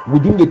done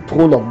within the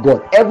throne of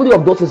God. Every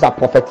of those things are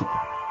prophetic.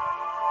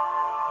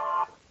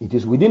 It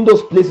is within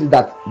those places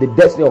that the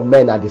destiny of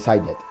men are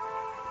decided.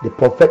 The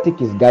prophetic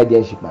is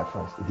guardianship, my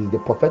friends. It is the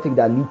prophetic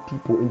that leads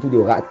people into the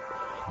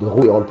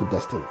way onto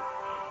destiny.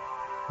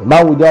 A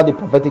man without the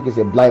prophetic is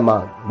a blind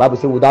man. The Bible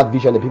says without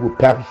vision the people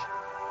perish.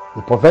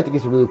 The prophetic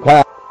is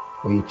required.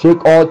 When you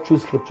check all true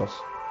scriptures,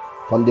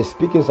 from the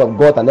speakings of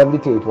God and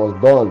everything, it was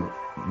done.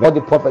 Not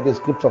the prophetic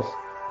scriptures.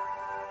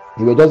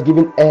 They were just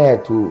giving air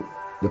to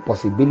the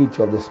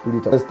possibility of the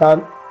spirit.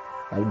 Understand?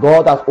 And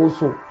God has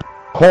also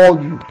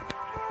called you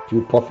to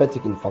be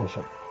prophetic in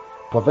function.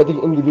 Prophetic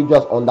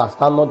individuals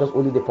understand not just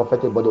only the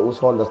prophetic, but they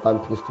also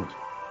understand priesthood.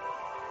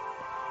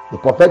 The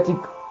prophetic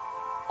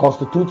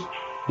constitutes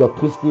your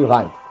priestly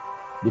right,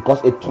 because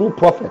a true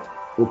prophet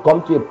will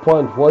come to a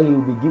point where he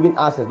will be given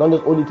access not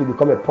just only to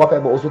become a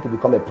prophet, but also to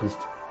become a priest.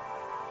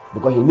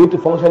 Because he needs to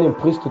function in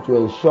priesthood to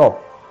ensure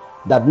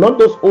that not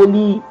just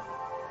only,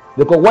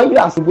 because when you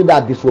ask people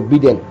that are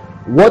disobedient,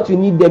 what you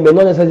need them may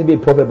not necessarily be a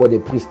prophet but a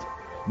priest.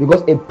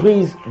 Because a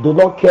priest does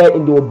not care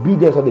in the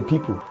obedience of the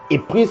people. A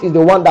priest is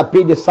the one that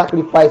paid the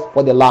sacrifice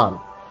for the lamb.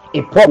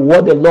 A prophet,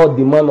 what the Lord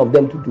demands of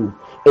them to do.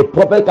 A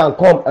prophet can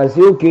come and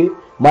say, okay,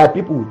 my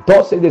people,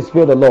 thus say the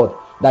Spirit of the Lord,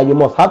 that you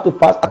must have to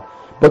fast.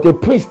 But a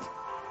priest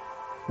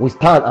will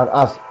stand and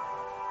ask,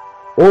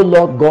 O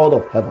Lord God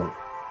of heaven,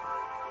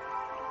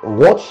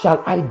 what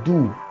shall I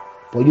do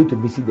for you to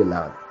visit the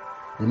land?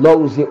 The Lord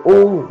will say,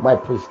 oh, my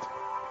priest,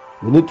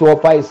 you need to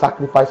offer a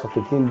sacrifice of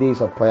 15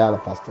 days of prayer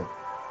and fasting.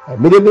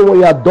 Immediately when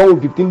you are done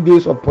with 15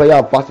 days of prayer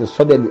and fasting,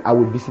 suddenly I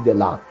will visit the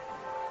land.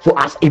 So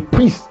as a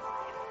priest,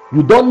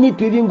 you don't need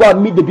to even go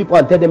and meet the people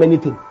and tell them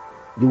anything.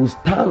 You will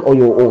stand on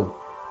your own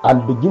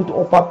and begin to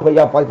offer prayer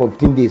and fasting for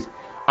 15 days.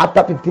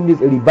 After 15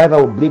 days, a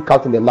revival will break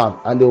out in the land,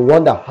 and they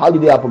wonder how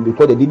did it happen,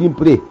 because they didn't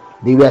pray.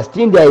 They were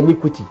still in their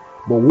iniquity.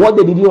 But what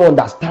they didn't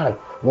understand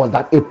was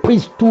that a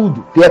priest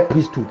stood their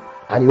priesthood,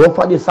 and he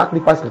offered the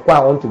sacrifice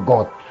required unto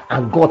God,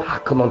 and God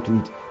hearkened unto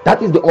it.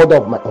 That is the order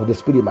of the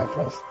Spirit, my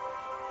friends.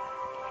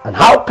 And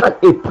how can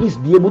a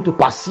priest be able to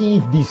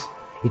perceive this?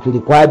 It will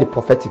require the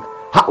prophetic.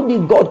 How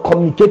did God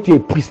communicate to a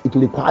priest? It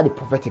will require the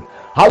prophetic.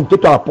 How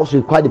did to an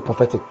apostle require the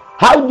prophetic?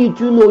 How did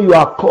you know you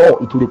are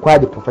called? It will require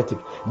the prophetic.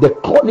 The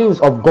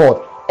callings of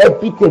God,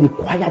 everything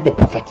requires the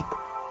prophetic.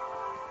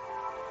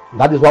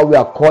 That is why we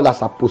are called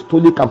as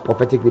apostolic and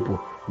prophetic people.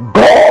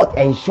 God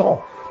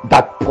ensure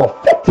that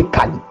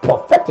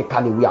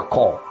prophetically we are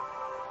called.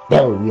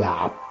 Then we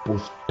are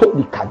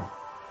apostolically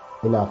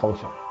in our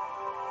function.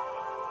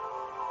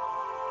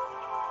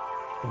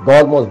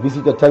 God must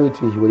visit your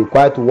territory. He will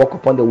require to walk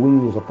upon the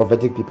wings of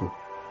prophetic people.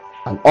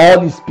 And all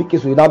these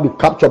speakers will now be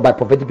captured by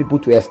prophetic people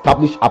to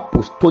establish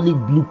apostolic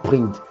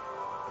blueprint.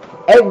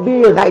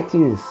 Every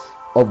writings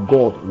of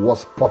God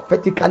was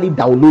prophetically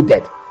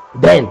downloaded,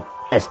 then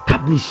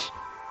established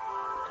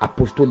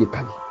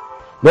apostolically.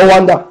 No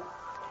wonder.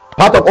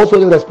 Part of also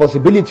the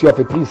responsibility of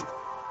a priest.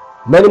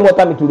 Many more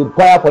times it will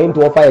require for him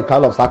to offer a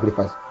kind of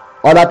sacrifice.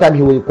 Other time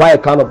he will require a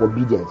kind of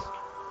obedience.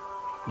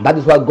 That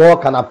is why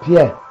God can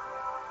appear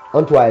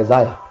unto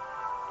Isaiah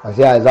and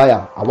say,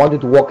 Isaiah, I want you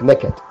to walk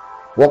naked.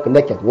 Walk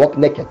naked, walk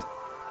naked.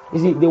 You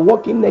see, the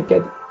walking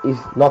naked is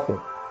nothing.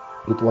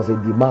 It was a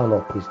demand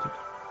of priesthood.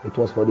 It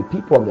was for the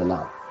people of the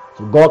land.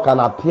 So God can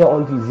appear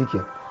unto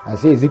Ezekiel and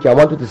say, Ezekiel, I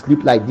want you to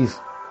sleep like this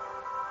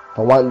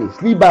for 1 day.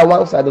 Sleep by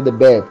one side of the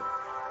bed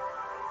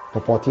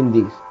for 14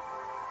 days.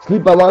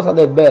 Sleep by one side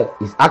of the bed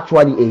is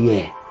actually a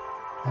year.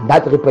 And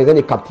that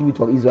represents the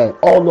captivity of Israel.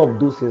 All of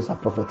those things are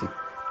prophetic.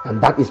 And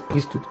that is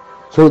priesthood.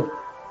 So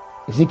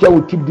Ezekiel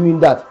will keep doing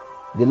that.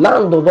 The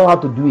land does not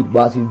have to do it,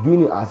 but as he's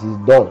doing it, as he's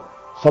done,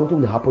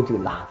 something will happen to the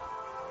land.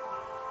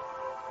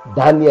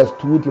 Daniel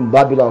stood in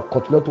Babylon,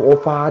 continued to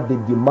offer the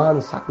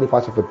demand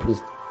sacrifice of a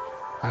priest,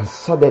 and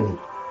suddenly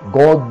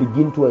God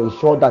began to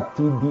ensure that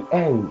till the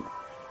end,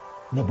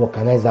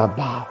 Nebuchadnezzar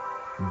bowed,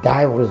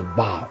 Darius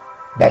bowed,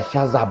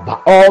 Belshazzar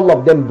bowed. All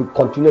of them will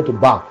continue to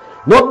bow,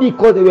 not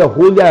because they were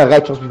holy and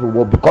righteous people,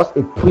 but because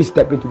a priest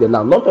stepped into the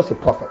land, not just a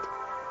prophet.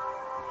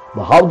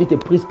 But how did a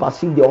priest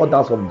perceive the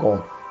orders of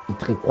God?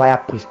 It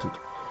required priesthood.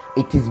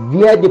 It is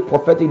via the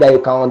prophetic that you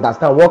can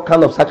understand what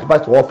kind of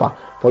sacrifice to offer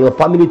for your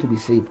family to be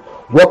saved,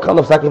 what kind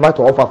of sacrifice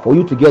to offer for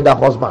you to get that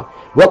husband,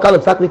 what kind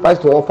of sacrifice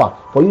to offer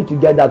for you to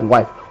get that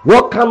wife,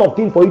 what kind of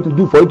thing for you to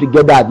do for you to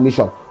get that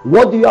admission,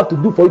 what do you have to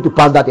do for you to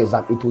pass that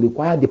exam. It will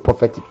require the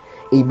prophetic.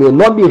 It may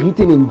not be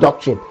written in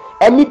doctrine.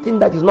 Anything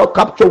that is not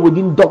captured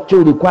within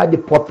doctrine will require the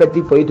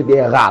prophetic for you to be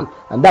around.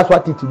 And that's why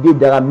today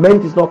there are many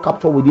things not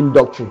captured within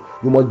doctrine.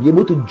 You must be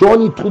able to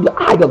journey through the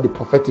eye of the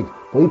prophetic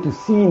for you to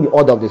see in the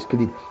order of the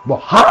spirit. But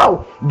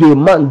how do a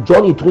man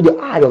journey through the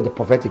eye of the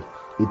prophetic?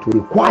 It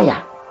will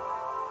require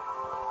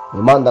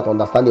a man that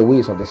understands the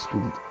ways of the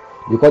spirit.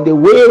 Because the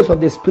ways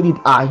of the spirit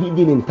are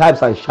hidden in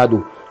types and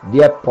shadow.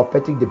 They are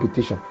prophetic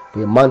deputation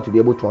for a man to be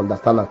able to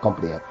understand and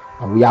comprehend.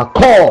 And we are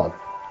called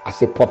as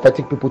a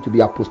prophetic people to be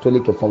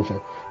apostolic in function.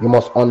 You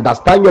must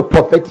understand your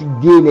prophetic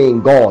DNA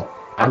in God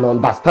and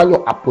understand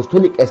your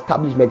apostolic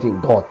establishment in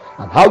God,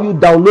 and how you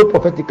download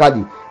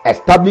prophetically,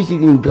 establish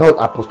it in God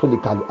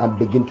apostolically, and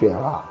begin to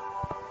enroll.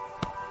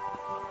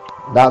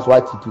 That's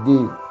why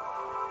today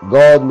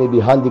God may be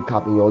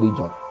handicapped in your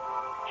region.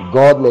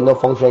 God may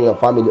not function in your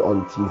family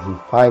until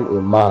he find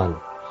a man,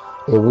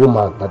 a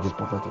woman that is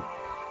prophetic.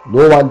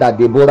 No wonder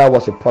Deborah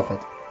was a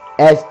prophet,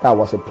 Esther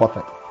was a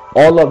prophet.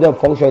 All of them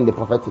function in the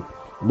prophetic.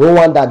 No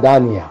wonder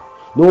Daniel,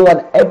 no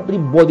one,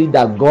 everybody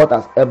that God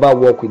has ever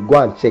worked with,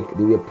 go and check,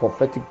 they were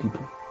prophetic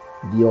people.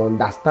 They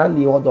understand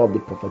the order of the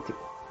prophetic.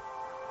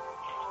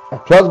 I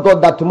trust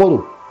God that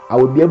tomorrow I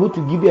will be able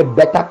to give you a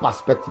better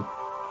perspective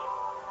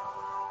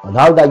on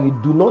how that you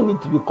do not need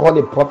to be called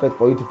a prophet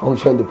for you to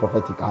function in the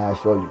prophetic. I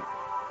assure you.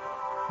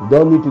 You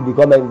don't need to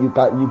become you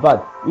can, in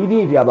fact, even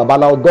if you are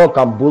Babalawo, God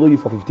can borrow you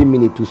for 15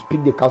 minutes to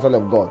speak the counsel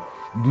of God.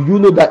 Do you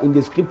know that in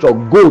the scripture,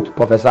 goat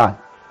prophesy?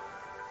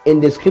 In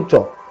the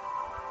scripture,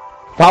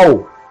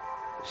 fowl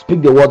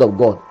speak the word of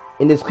God.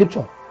 In the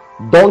scripture,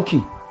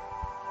 donkey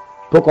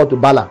spoke unto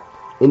Balaam.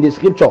 In the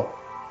scripture,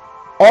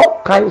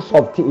 all kinds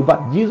of things. In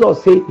fact,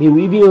 Jesus said he will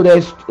even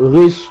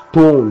raise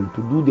stone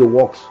to do the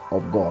works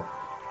of God.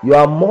 You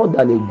are more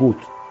than a goat.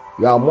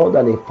 You are more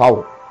than a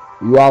fowl.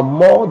 You are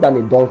more than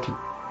a donkey.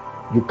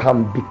 You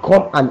can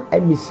become an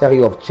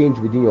emissary of change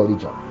within your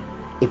region.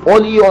 If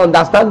only you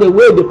understand the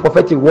way the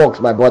prophetic works,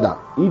 my brother.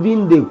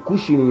 Even the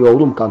cushion in your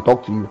room can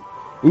talk to you.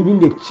 Even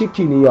the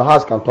chicken in your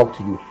house can talk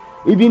to you.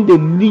 Even the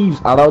leaves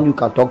around you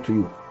can talk to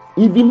you.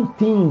 Even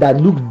things that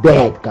look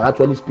dead can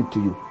actually speak to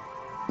you.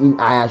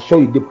 I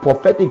assure you, the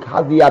prophetic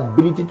has the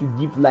ability to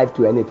give life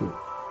to anything.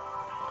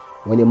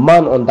 When a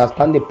man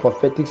understands the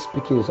prophetic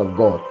speakings of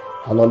God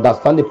and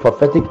understands the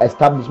prophetic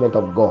establishment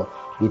of God,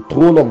 the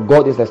throne of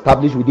God is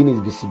established within his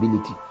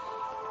visibility.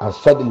 And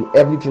suddenly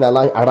everything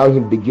around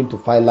him begin to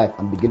find life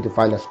and begin to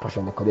find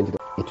expression according to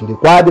it will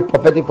require the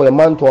prophetic for a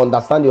man to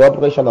understand the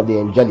operation of the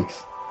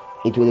angelics.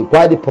 It will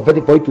require the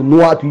prophetic for you to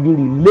know how to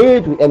even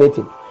relate with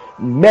anything.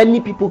 Many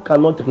people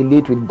cannot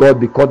relate with God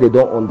because they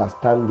don't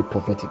understand the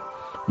prophetic.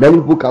 Many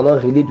people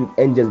cannot relate with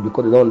angels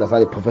because they don't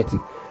understand the prophetic.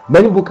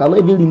 Many people cannot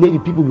even relate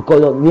with people because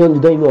they don't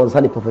even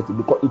understand the prophetic.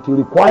 Because it will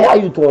require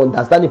you to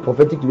understand the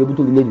prophetic to be able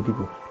to relate with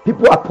people.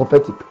 People are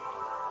prophetic.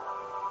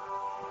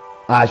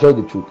 I assure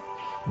you the truth.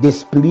 The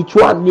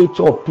spiritual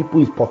nature of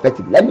people is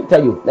prophetic. Let me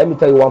tell you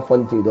one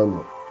funny thing you don't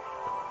know.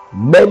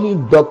 Many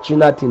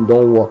doctrinal things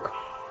don't work.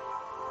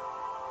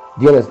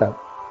 Do you understand?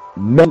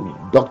 Many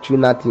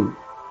doctrinal things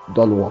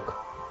don't work.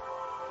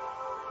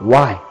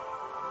 Why?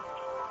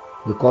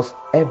 Because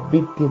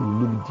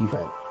everything looks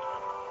different.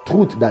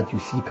 Truth that you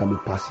see can be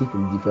perceived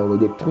in different ways.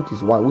 The truth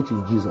is one, which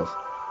is Jesus.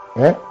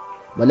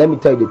 But let me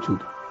tell you the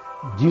truth.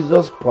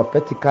 Jesus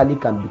prophetically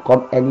can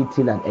become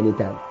anything and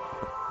anytime.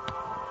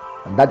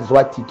 And that is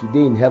why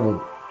today in heaven,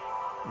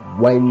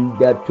 when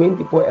the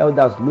 24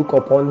 elders look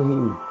upon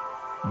him,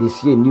 they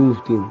see a new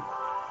thing.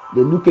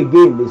 They look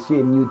again, they see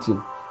a new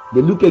thing.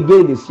 They look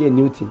again, they see a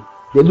new thing.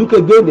 They look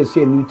again, they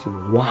see a new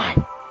thing. Why?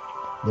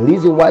 The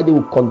reason why they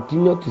will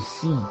continue to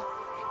see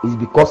is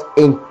because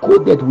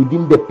encoded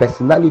within the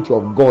personality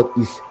of God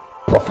is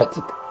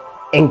prophetic.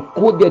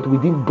 Encoded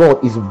within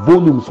God is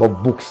volumes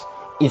of books,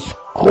 is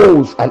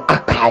scrolls and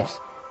archives,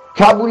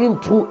 traveling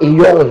through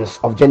eons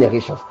of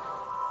generations.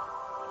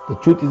 The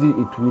truth is,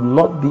 it will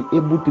not be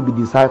able to be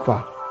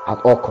deciphered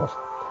at all costs.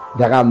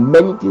 There are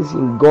many things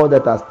in God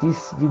that are still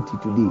sealed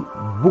today.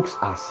 Books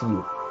are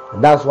sealed.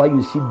 And that's why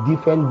you see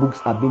different books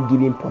are being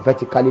given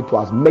prophetically to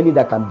as many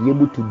that can be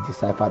able to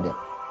decipher them.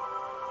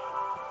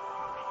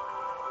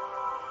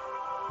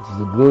 It is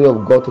the glory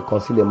of God to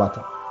conceal the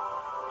matter,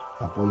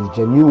 and for his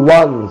genuine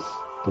ones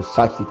to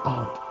search it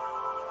out.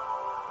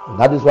 And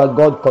that is why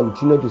God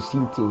continues to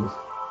seal things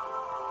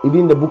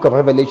even in the book of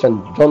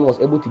Revelation, John was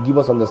able to give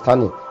us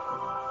understanding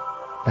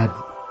that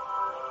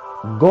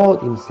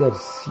God himself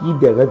see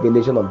the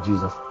revelation of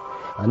Jesus.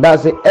 And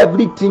that's it.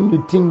 Everything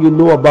you think you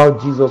know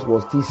about Jesus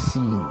was still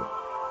seen.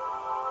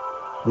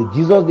 The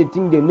Jesus they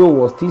think they know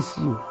was still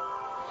seen.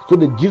 So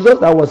the Jesus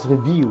that was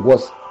revealed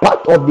was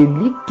part of the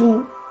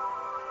little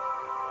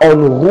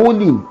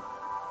unrolling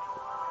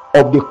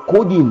of the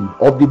coding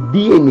of the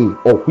DNA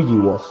of who he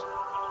was.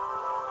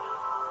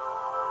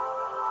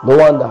 No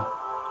wonder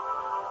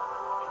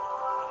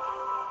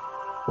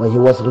when he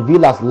was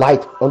revealed as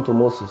light unto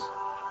Moses,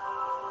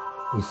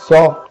 he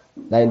saw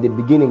that in the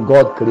beginning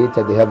God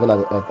created the heaven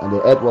and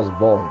the earth was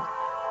void,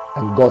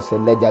 and God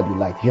said, let there be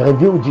light. He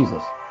revealed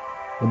Jesus.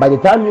 And by the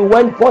time he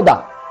went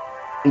further,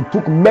 it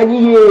took many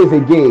years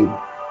again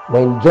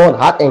when John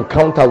had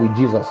encounter with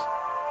Jesus.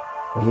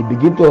 When he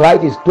began to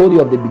write his story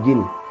of the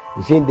beginning,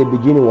 he said in the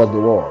beginning was the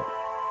Word,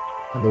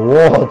 and the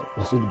Word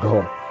was with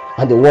God,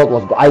 and the Word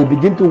was God. I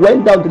begin to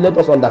went down to let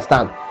us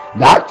understand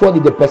that actually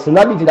the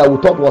personality that we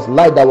thought was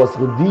light that was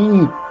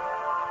revealed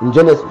in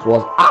Genesis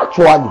was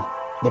actually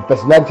the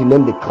personality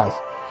named the Christ.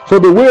 So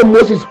the way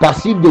Moses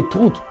perceived the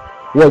truth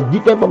was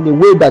different from the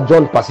way that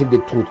John perceived the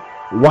truth.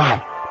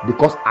 Why?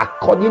 Because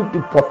according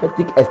to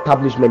prophetic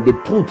establishment, the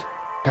truth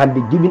can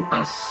be given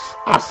as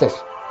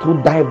access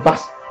through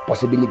diverse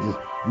possibilities.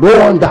 No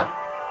wonder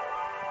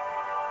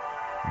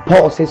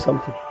Paul says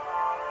something.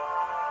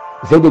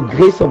 He said the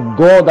grace of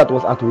God that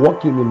was at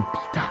work in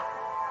Peter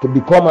to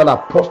become an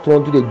apostle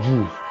unto the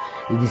Jews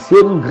is the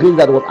same grace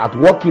that was at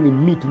work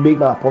in me to make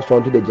an apostle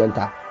unto the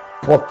Gentiles.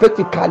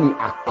 Prophetically,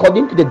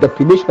 according to the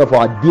definition of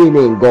our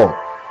DNA in God,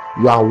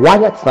 you are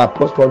wired as an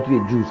apostle unto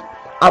the Jews.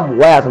 I'm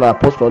wired as an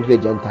apostle unto the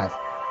Gentiles.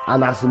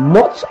 And as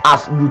much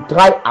as you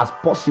try as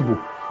possible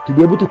to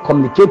be able to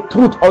communicate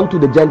truth unto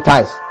the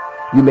Gentiles,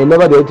 you may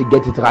never be able to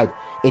get it right.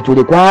 It will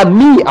require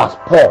me as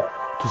Paul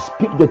to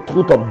speak the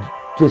truth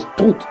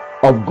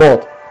of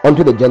God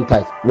unto the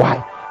Gentiles.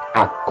 Why?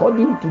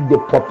 According to the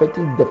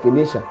prophetic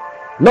definition.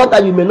 Not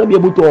that you may not be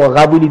able to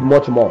unravel it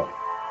much more,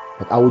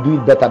 but I will do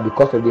it better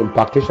because of the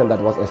impartation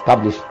that was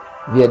established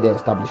via the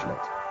establishment.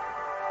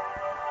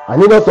 I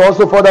need us to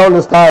also further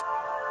understand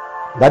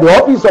that the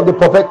office of the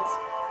prophet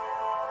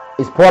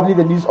is probably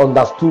the least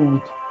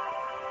understood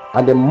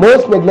and the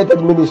most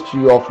neglected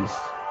ministry office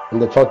in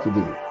the church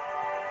today.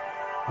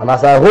 And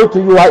as I hold to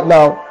you right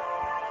now,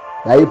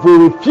 that if we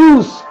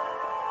refuse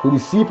to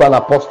receive an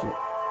apostle,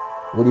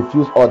 we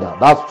refuse order.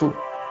 That's true.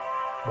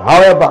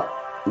 However,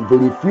 if we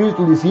refuse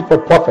to receive a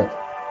prophet,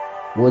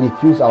 we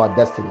refuse our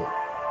destiny.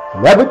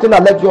 And everything I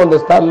let you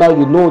understand now,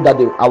 you know that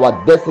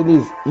our destiny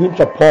is hinged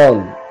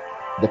upon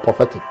the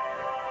prophetic.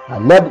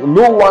 And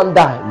no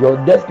wonder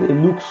your destiny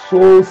looks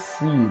so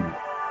sealed.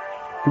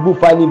 People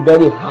find it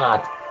very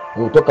hard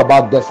when we talk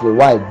about destiny.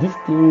 Why? These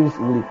things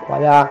will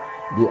require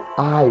the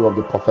eye of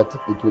the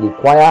prophetic. It will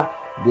require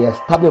the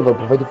establishment of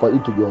the prophetic for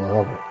it to be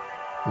unraveled.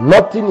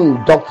 Nothing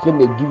in doctrine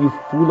may give you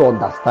full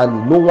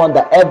understanding. No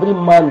wonder every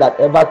man that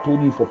ever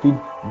told you fulfilled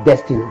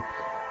destiny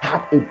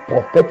have a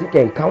prophetic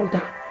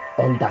encounter,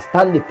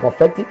 understand the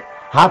prophetic,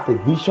 have a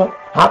vision,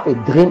 have a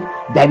dream.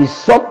 There is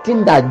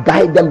something that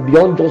guides them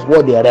beyond just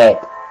what they read.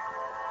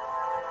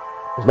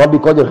 It's not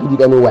because they read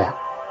it anywhere.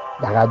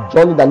 There are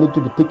journeys that need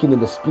to be taken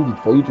in the spirit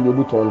for you to be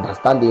able to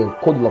understand the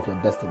encoding of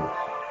your destiny.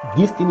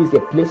 This thing is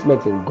a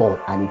placement in God,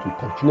 and it will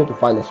continue to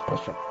find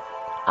expression.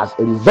 As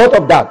a result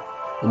of that,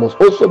 you must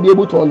also be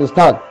able to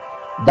understand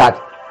that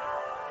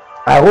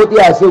I wrote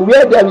here, I say,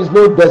 where there is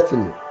no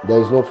destiny,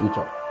 there is no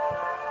future.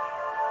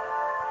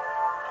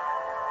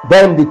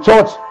 Then the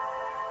church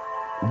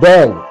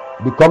then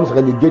becomes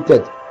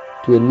relegated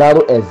to a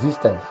narrow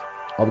existence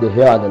of the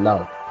here and the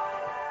now.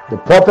 The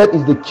prophet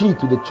is the key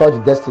to the church's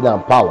destiny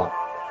and power.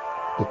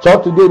 The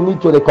church today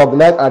needs to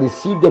recognize and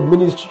receive the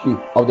ministry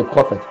of the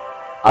prophet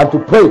and to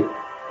pray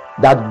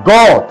that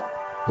God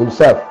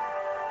himself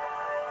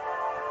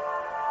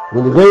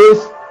will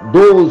raise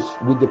those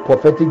with the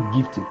prophetic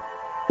gifting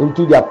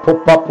into their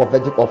proper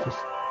prophetic office.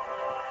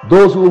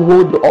 Those who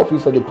hold the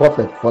office of the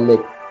prophet from a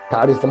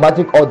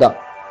charismatic order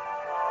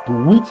to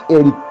which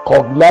a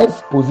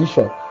recognized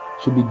position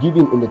should be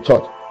given in the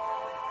church.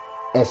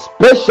 A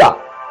special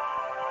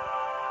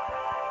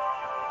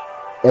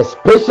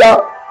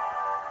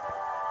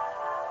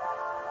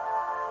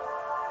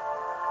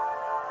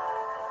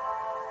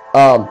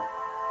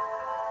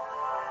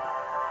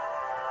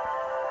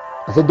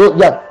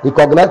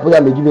recognized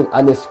position be given,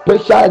 and a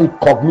special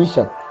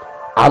recognition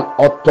and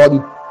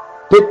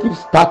authoritative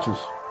status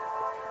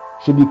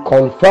should be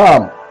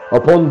confirmed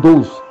upon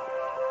those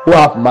who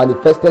have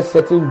manifested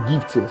certain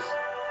giftings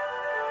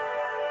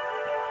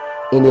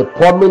in a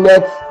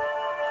prominent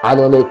and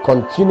on a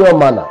continual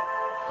manner.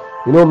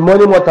 You know,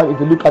 many more times if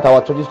you look at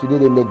our churches today,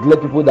 they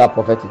neglect people that are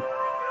prophetic.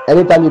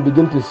 Anytime you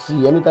begin to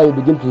see, anytime you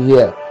begin to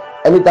hear,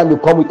 anytime you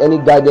come with any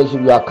guidance,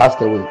 you are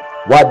cast away.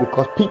 Why?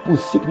 Because people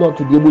seek not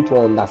to be able to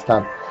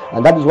understand.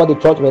 And that is why the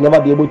church will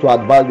never be able to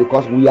advance,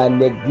 because we are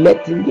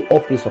neglecting the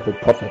office of a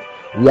prophet.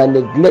 We are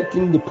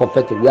neglecting the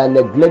prophetic. We are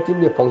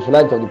neglecting the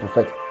functionality of the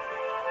prophetic.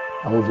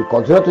 And if we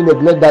continue to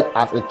neglect that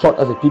as a church,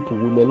 as a people,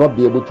 we may not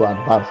be able to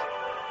advance.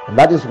 And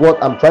that is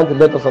what I'm trying to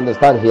let us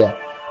understand here.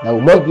 That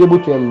we must be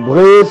able to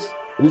embrace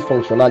this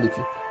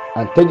functionality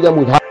and take them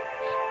with heart.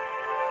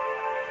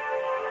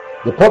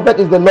 The prophet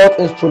is the Lord's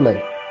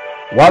instrument,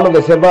 one of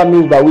the several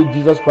means by which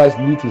Jesus Christ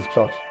leads his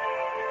church.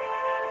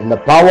 In the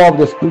power of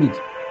the Spirit,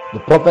 the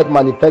prophet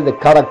manifests the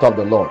character of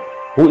the Lord,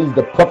 who is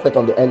the prophet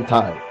on the end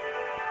time.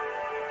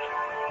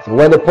 So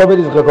when the prophet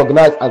is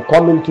recognized and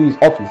come into his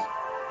office,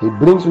 he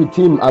brings with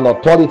him an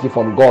authority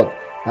from God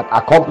that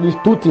accomplishes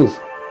two things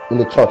in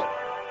the church.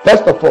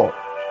 First of all,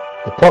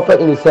 the prophet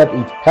in himself,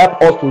 it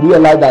helps us to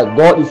realize that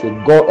God is a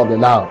God of the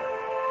now.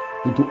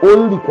 It will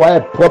only require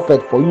a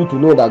prophet for you to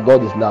know that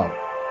God is now.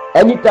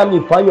 Anytime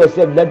you find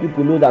yourself, let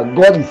people know that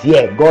God is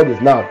here, God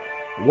is now.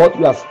 What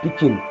you are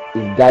speaking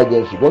is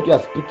guidance. What you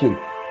are speaking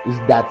is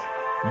that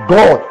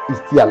God is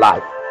still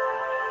alive.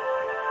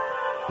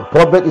 The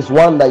prophet is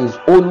one that is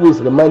always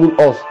reminding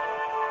us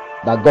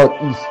that God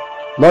is,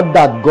 not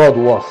that God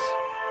was.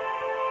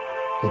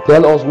 He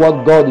tells us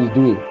what God is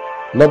doing,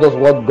 not just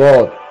what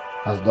God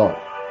has done.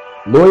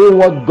 Knowing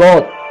what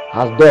God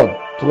has done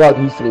throughout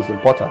history is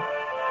important,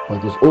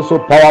 but it is also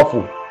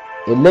powerful,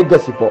 a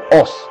legacy for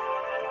us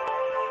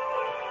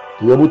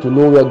to be able to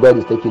know where God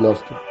is taking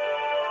us to.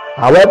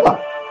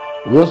 However,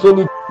 we also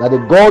need that the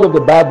God of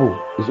the Bible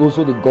is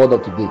also the God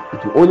of today.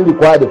 It will only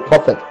require the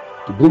prophet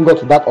to bring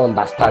us to that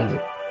understanding.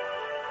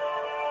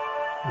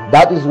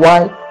 That is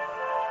why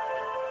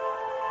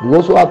we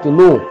also have to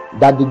know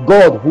that the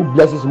God who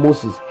blesses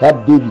Moses,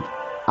 helped David,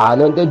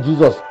 and anointed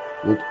Jesus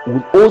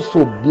will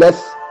also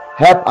bless,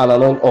 help, and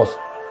anoint us.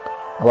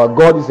 Our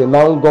God is a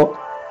noun God,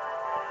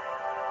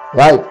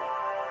 right?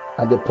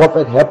 And the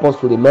prophet helps us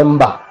to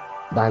remember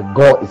that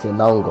God is a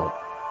noun God.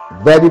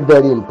 Very,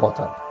 very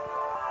important.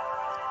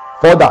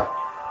 Further,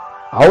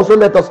 I also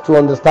let us to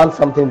understand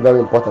something very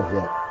important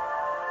here.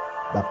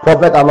 The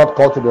prophets are not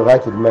called to be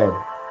right with men.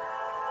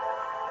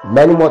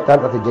 Many more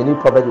times as a genuine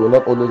prophet, you will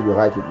not always be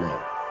right with men,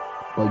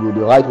 but you will be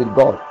right with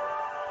God.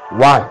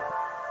 Why?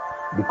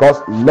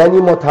 Because many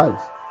more times,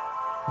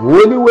 the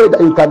only way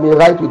that you can be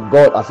right with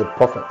God as a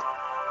prophet,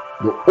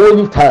 the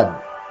only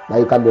time that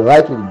you can be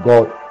right with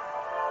God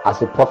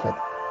as a prophet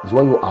is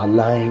when you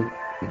align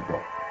with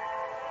God.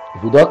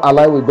 If you don't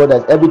align with God,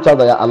 there's every chance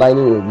that you're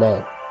aligning with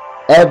men.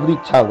 Every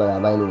chance that you're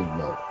aligning with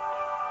men.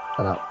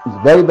 And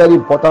it's very, very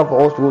important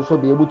for us to also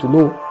be able to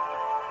know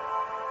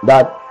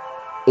that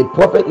a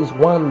prophet is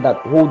one that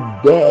holds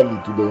dearly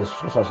to the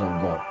instructions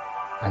of God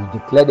and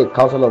declare the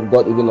counsel of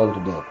God even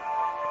unto them.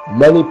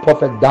 Many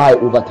prophets die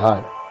over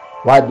time.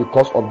 Why?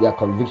 Because of their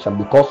conviction,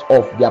 because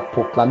of their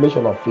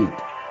proclamation of faith.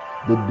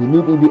 They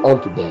believe even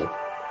unto death.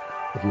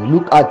 If you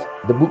look at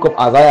the book of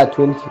Isaiah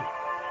 20,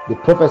 the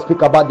prophet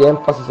speak about the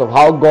emphasis of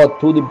how God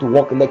told him to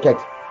walk naked.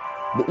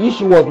 The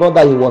issue was not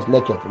that he was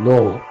naked.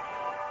 No.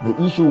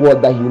 The issue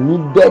was that he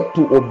needed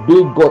to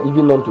obey God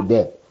even unto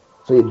death.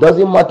 So it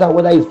doesn't matter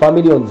whether his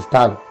family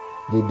understand.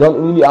 They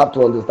don't really have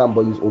to understand,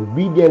 but his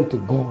obedience to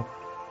God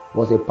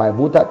was a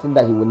pivotal thing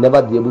that he will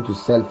never be able to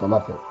sell for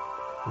nothing.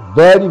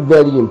 Very,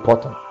 very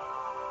important.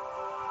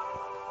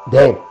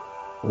 Then,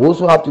 we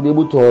also have to be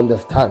able to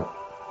understand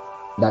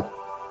that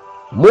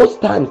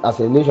most times as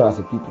a nation, as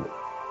a people,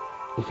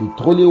 if you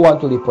truly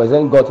want to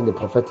represent God in the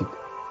prophetic,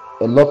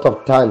 a lot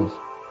of times,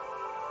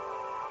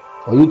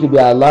 for you to be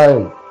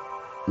aligned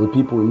with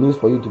people, it means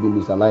for you to be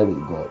misaligned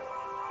with God.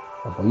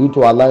 And for you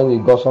to align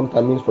with God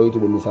sometimes means for you to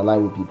be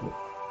misaligned with people.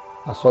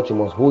 As such, you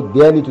must hold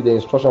dearly to the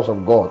instructions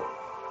of God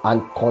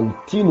and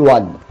continually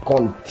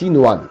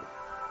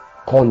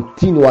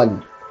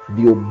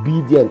be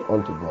obedient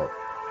unto God.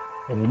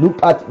 When you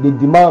look at the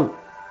demand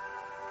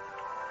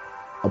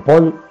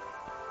upon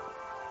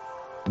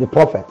the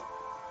prophet,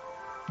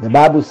 the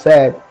Bible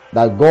said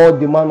that God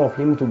demanded of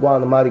him to go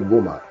and marry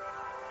Gomer.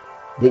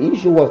 The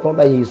issue was not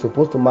that he is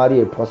supposed to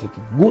marry a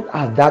prostitute. Good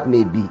as that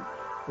may be,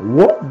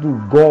 what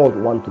do God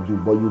want to do?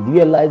 But you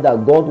realize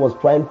that God was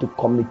trying to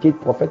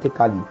communicate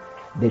prophetically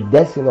the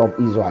destiny of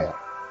Israel.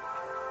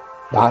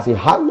 That as a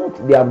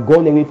harlot, they have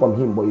gone away from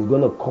him, but he's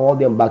going to call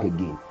them back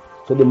again.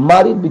 So the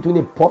marriage between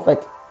a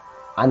prophet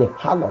and a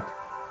harlot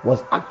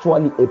was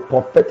actually a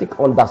prophetic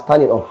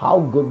understanding of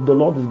how God, the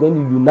Lord is going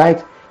to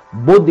unite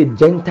both the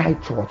Gentile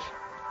church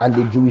and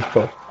the Jewish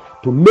church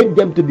to make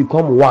them to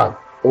become one.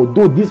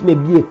 Although this may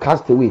be a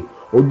castaway,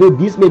 although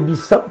this may be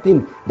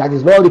something that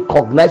is not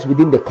recognized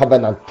within the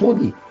covenant,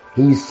 truly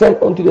he is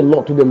sent unto the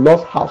Lord, to the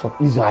lost house of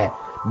Israel.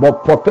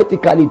 But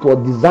prophetically it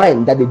was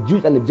designed that the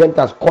Jews and the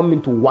Gentiles come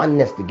into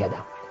oneness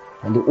together.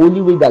 And the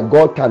only way that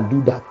God can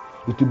do that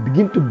is to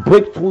begin to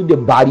break through the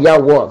barrier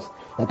walls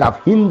that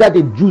have hindered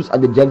the Jews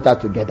and the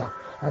Gentiles together.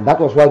 And that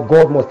was why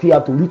God must still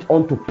have to reach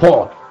on to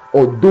Paul.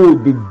 Although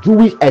the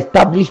Jewish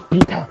established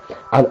Peter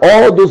and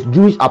all those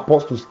Jewish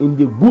apostles in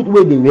the good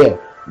way they were,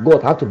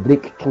 God had to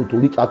break through to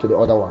reach out to the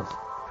other ones.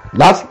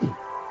 Lastly,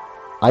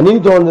 I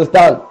need to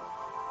understand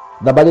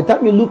that by the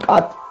time you look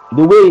at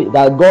the way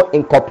that God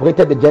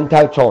incorporated the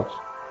Gentile church,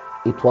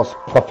 it was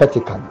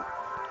prophetically.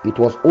 It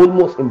was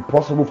almost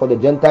impossible for the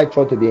Gentile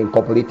church to be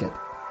incorporated.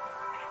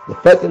 The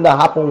first thing that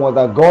happened was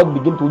that God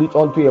began to reach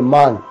unto a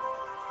man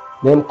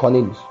named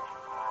Cornelius.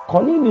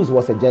 Cornelius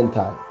was a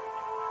Gentile.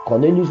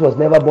 Cornelius was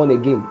never born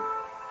again.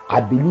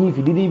 I believe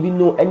he didn't even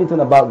know anything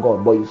about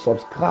God, but he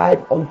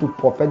subscribed unto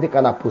prophetic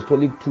and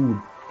apostolic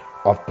tool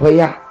of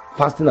prayer,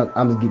 fasting, and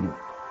almsgiving.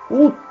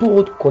 Who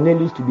told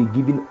Cornelius to be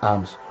giving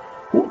alms?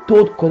 Who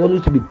told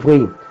Cornelius to be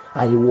praying?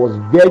 And he was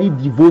very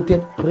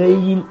devoted,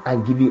 praying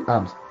and giving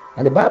alms.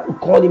 And the Bible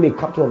called him a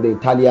captain of the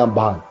Italian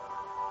band.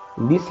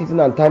 In this season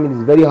and time, it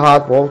is very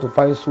hard for us to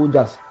find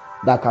soldiers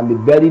that can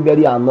be very,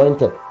 very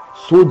anointed.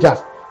 Soldiers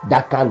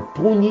that can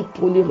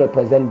truly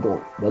represent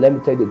God. But let me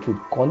tell you the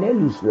truth.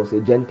 Cornelius was a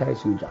Gentile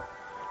soldier.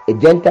 A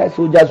Gentile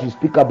soldier should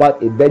speak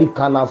about a very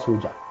carnal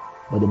soldier.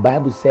 But the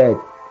Bible said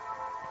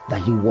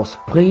that he was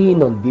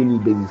praying on a daily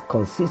basis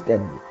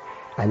consistently,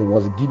 and he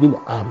was giving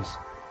alms.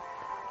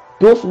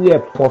 Those were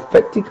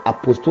prophetic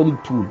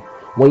apostolic tools.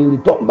 When you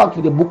return back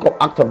to the book of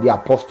Acts of the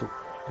Apostle,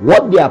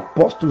 what the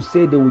apostles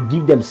said they would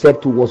give themselves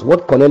to was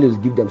what Cornelius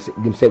gave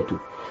themselves to.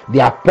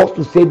 The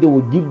apostles said they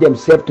would give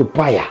themselves to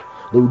prayer.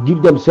 They would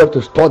give themselves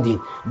to study.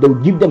 They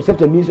would give themselves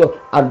to ministry.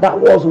 And that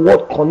was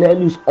what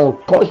Cornelius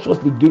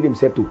unconsciously gave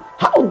himself to.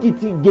 How did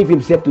he give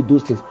himself to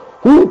those things?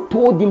 Who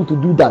told him to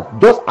do that?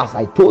 Just as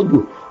I told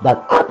you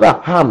that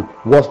Abraham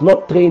was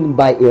not trained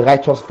by a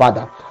righteous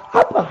father.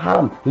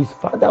 Abraham, his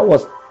father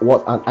was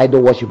an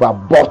idol worshiper,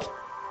 but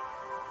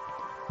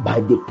by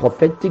the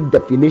prophetic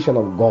definition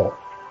of God,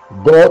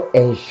 God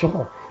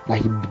ensured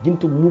that he began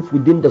to move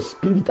within the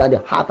spirit and the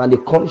heart and the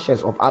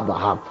conscience of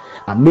Abraham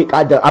and make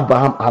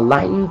Abraham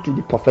align to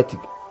the prophetic.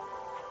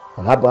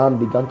 And Abraham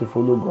began to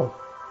follow God.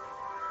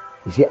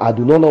 He said, I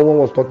do not know what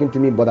was talking to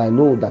me, but I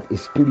know that a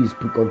spirit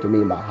speak unto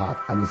me in my heart.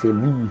 And he said,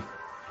 leave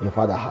your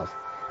father's house.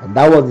 And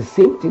that was the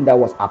same thing that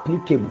was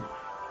applicable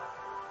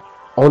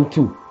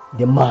unto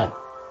the man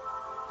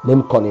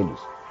named Cornelius.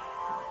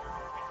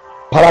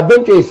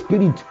 Peradventure a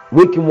spirit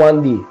wake him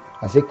one day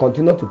and say,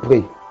 continue to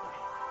pray,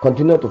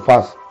 continue to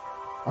fast,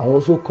 and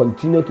also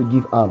continue to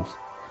give alms.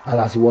 And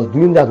as he was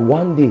doing that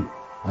one day,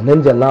 an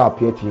angel now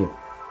appeared to him.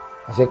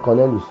 I said,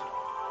 Cornelius,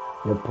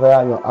 your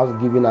prayer and your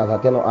almsgiving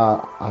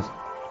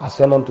I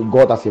send unto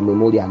God as a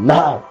memorial.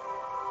 Now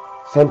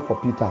send for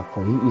Peter,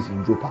 for he is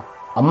in Joppa.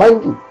 And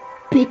mind you,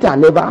 Peter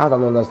never had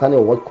an understanding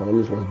of what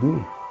Cornelius was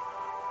doing.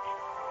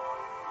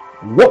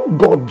 What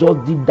God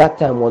just did that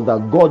time was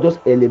that God just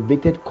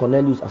elevated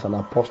Cornelius as an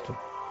apostle,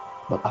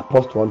 but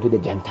apostle unto the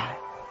Gentile.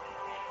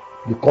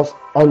 Because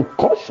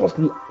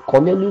unconsciously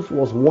Cornelius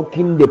was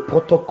walking the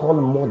protocol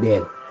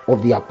model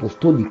of the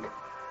apostolic.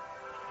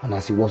 And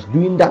as he was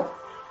doing that,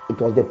 it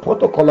was the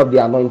protocol of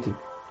the anointing.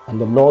 And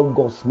the Lord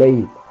God smelled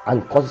him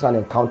and causes an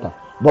encounter.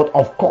 But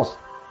of course,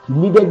 he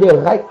needed the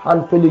right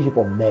hand fellowship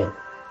of men.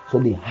 So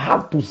they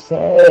have to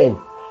send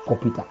for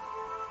Peter.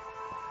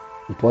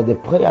 It was the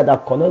prayer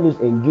that Cornelius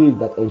engaged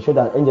that ensured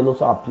that an angel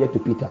also appeared to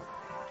Peter.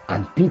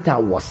 And Peter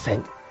was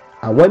sent.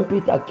 And when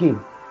Peter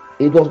came,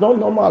 it was not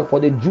normal for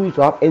the Jews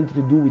to have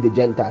anything to do with the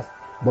Gentiles.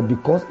 But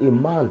because a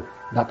man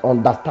that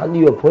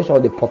understanding the operation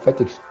of the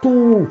prophetic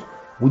stood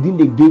within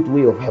the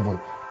gateway of heaven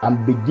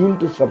and began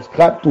to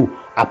subscribe to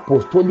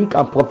apostolic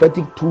and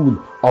prophetic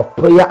tool of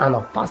prayer and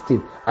of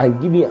fasting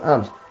and giving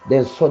alms,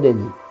 then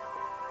suddenly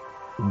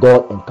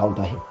God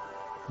encountered him.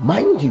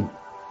 Mind you,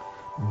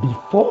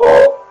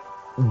 before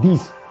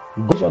this,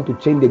 God wants to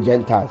change the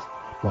Gentiles.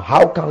 But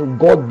how can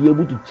God be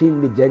able to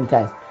change the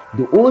Gentiles?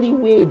 The only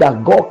way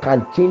that God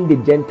can change the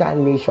Gentile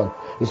nation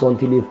is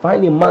until they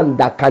find a man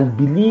that can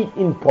believe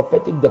in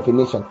prophetic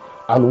definition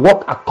and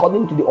walk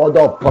according to the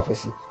order of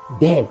prophecy.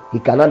 Then he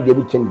cannot be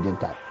able to change the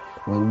Gentile.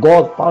 When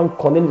God found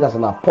Cornelius as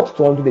an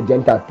apostle unto the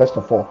Gentile, first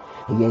of all,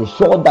 he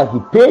ensured that he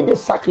paid the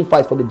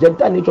sacrifice for the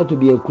Gentile nature to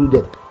be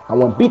included.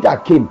 And when Peter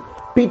came,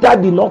 Peter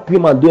did not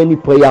come and do any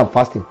prayer and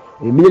fasting.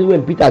 Immediately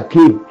when Peter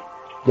came to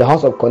the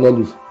house of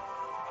Cornelius,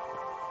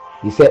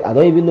 he said, I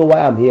don't even know why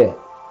I'm here,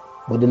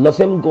 but the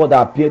same God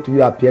that appeared to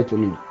you appeared to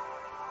me.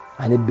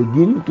 And he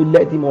began to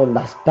let him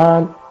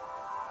understand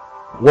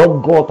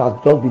what God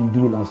has just been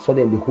doing, and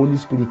suddenly the Holy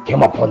Spirit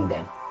came upon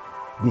them.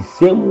 The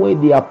same way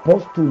the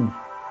apostles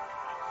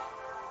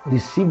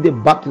received the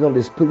baptism of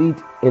the Spirit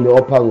in the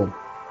upper room,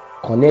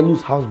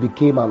 Cornelius' house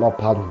became an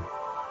upper room.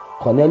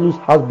 Cornelius'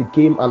 house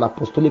became an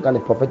apostolic and a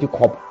prophetic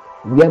hub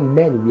where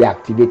men were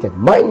activated.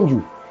 Mind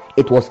you,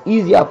 it was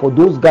easier for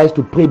those guys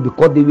to pray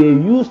because they were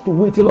used to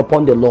waiting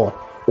upon the Lord,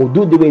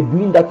 although they were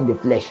doing that in the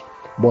flesh.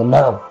 But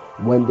now,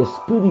 when the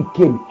Spirit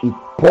came, it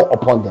poured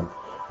upon them.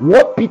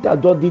 What Peter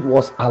just did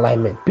was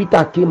alignment.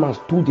 Peter came and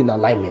stood in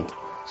alignment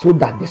so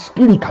that the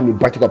Spirit can be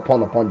breathed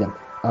upon them.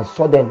 And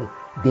suddenly,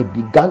 they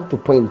began to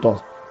pray in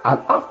tongues. And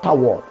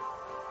afterward,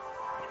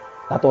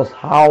 that was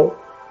how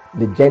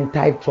the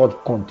Gentile church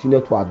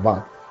continued to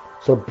advance.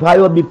 So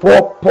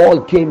before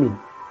Paul came in,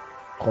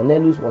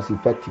 Cornelius was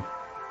effective.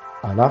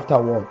 And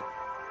afterward,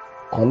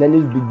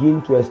 Cornelius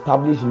began to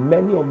establish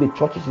many of the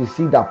churches you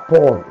see that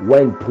Paul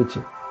went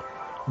preaching.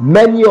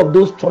 Many of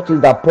those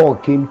churches that Paul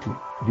came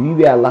to, do you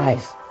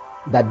realize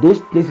that those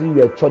places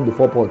were church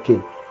before Paul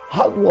came?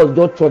 How was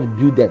your church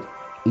built?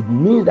 It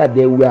means that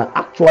there were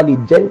actually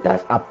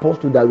Gentiles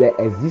apostles that were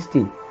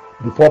existing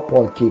before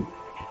Paul came.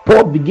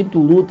 Paul began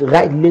to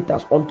write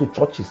letters onto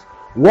churches.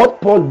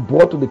 What Paul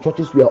brought to the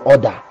churches were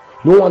order.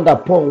 No wonder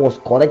Paul was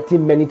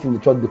correcting many things in the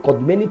church,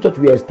 because many churches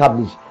were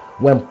established.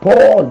 When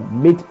Paul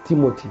met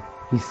Timothy,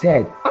 he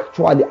said,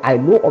 actually, I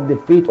know of the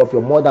faith of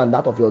your mother and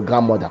that of your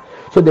grandmother.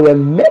 So there were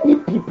many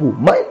people,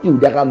 mind you,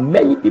 there are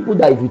many people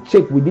that if you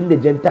check within the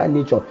Gentile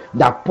nation,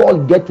 that Paul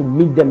get to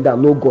meet them that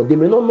know God. They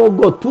may not know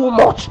God too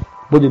much,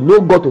 but they know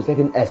God to a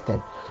certain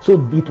extent. So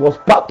it was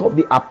part of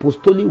the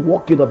apostolic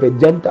working of a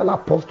Gentile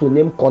apostle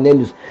named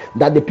Cornelius,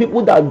 that the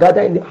people that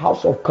gathered in the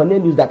house of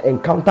Cornelius that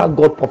encountered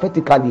God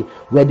prophetically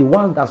were the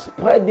ones that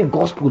spread the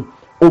gospel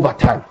over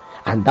time.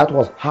 And that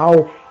was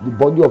how the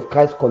body of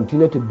Christ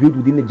continued to build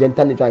within the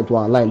Gentile nation into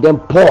our line. Then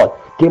Paul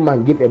came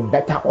and gave a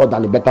better order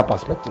and a better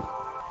perspective.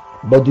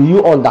 But do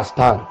you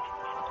understand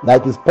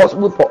that it is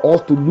possible for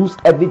us to lose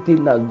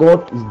everything that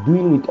God is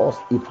doing with us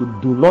if we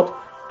do not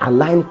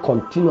align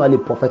continually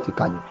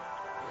prophetically?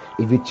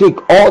 If you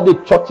check all the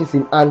churches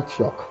in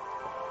Antioch,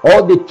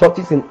 all the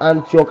churches in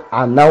Antioch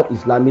are now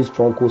Islamic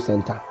stronghold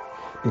center.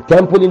 The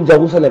temple in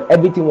Jerusalem,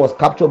 everything was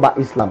captured by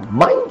Islam.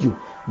 Mind you,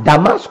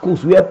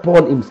 Damascus, where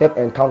Paul himself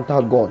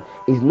encountered God,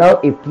 is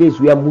now a place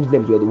where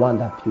Muslims were the ones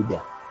that played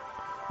there.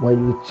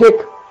 When you check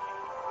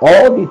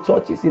all the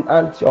churches in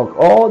Antioch,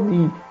 all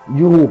the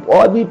Europe,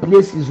 all the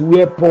places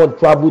where Paul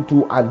traveled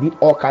to and did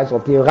all kinds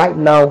of things, right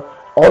now,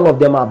 all of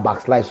them are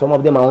backslide. Some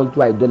of them are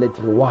onto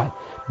idolatry. Why?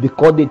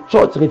 Because the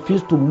church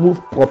refused to move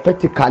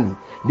prophetically.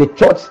 The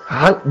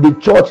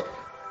church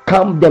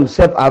calmed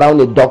themselves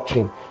around a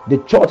doctrine. The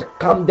church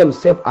calmed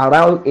themselves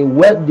around a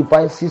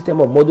well-defined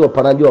system of model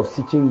operandi of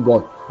seeking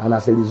God. And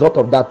as a result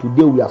of that,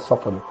 today we are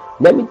suffering.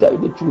 Let me tell you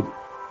the truth.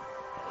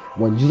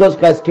 When Jesus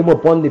Christ came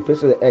upon the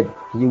face of the earth,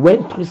 he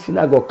went through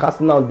synagogue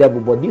casting out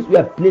devils. But these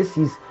were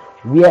places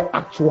where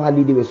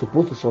actually they were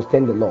supposed to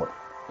sustain the Lord.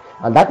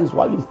 And that is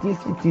why you still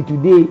see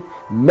today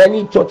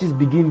many churches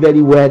begin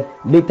very well,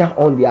 later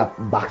on they are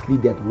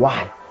backslided.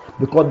 Why?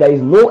 Because there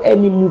is no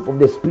any move of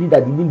the spirit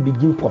that didn't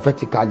begin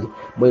prophetically.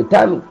 But the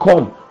time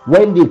come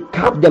when they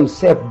cap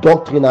themselves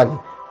doctrinally,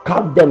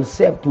 cap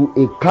themselves to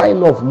a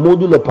kind of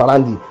modus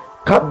operandi,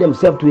 cap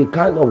themselves to a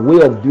kind of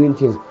way of doing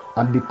things,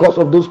 and because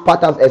of those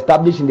patterns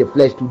established in the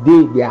flesh,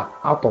 today they are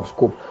out of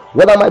scope.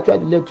 What am I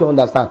trying to let you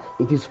understand?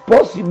 It is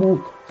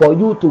possible for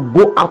you to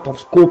go out of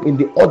scope in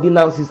the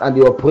ordinances and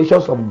the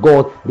operations of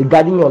God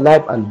regarding your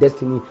life and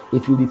destiny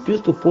if you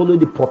refuse to follow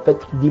the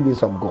prophetic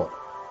dealings of God.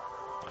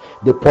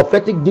 The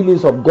prophetic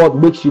dealings of God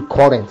makes you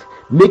current,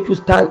 make you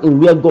stand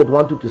in where God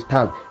wants you to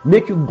stand,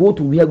 make you go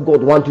to where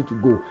God wants you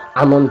to go.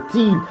 And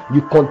until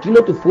you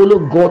continue to follow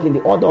God in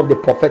the order of the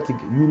prophetic,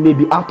 you may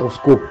be out of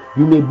scope.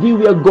 You may be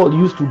where God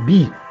used to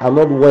be and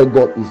not where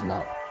God is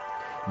now.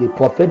 The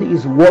prophetic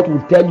is what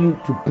will tell you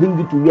to bring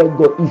you to where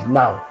God is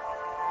now.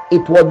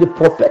 It was the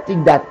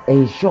prophetic that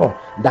ensured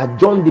that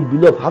John the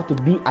Beloved had to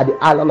be at the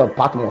island of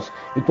Patmos.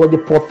 It was the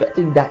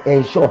prophetic that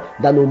ensured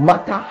that no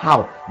matter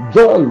how,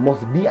 John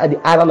must be at the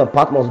island of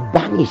Patmos,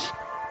 banished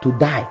to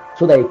die,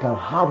 so that he can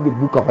have the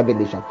book of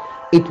Revelation.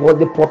 It was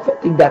the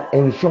prophetic that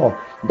ensured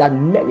that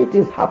many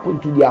things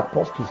happened to the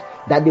apostles,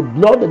 that the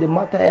blood of the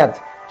martyrs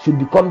should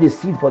become the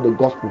seed for the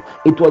gospel.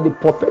 It was the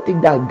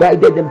prophetic that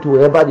guided them to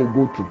wherever they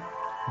go to.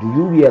 Do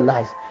you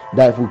realize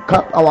that if we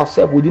camp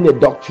ourselves within a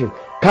doctrine,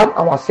 camp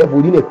ourselves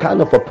within a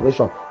kind of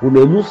operation, we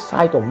may lose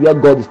sight of where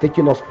God is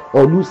taking us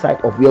or lose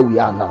sight of where we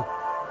are now?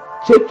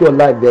 Check your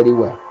life very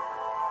well.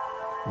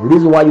 The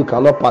reason why you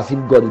cannot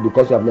perceive God is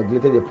because you have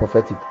neglected the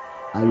prophetic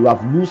and you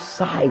have lost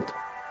sight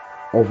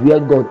of where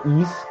God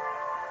is,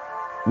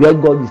 where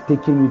God is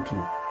taking you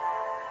to,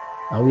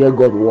 and where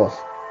God was.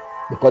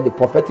 Because the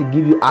prophetic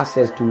gives you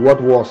access to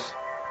what was,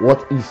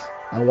 what is,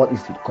 and what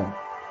is to come.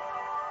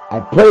 I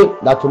pray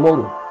that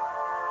tomorrow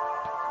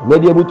you may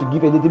be able to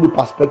give a little bit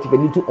perspective, a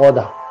little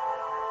order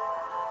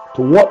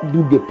to what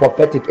do the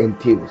prophetic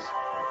entails.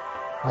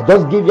 I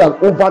just gave you an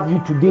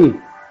overview today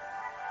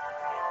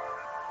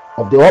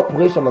of the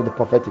operation of the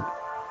prophetic.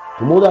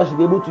 Tomorrow I should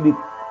be able to be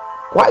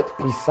quite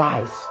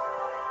precise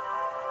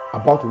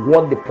about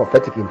what the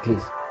prophetic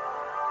entails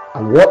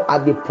and what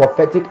are the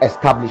prophetic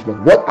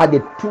establishment, what are the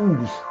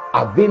tools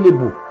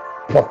available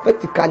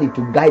prophetically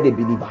to guide a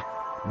believer.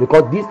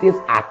 Because these things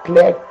are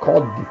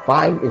clear-cut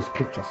defined in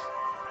scriptures,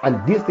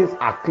 and these things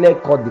are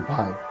clear-cut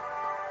defined.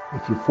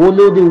 If you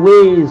follow the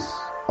ways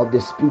of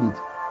the spirit,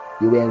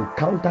 you will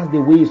encounter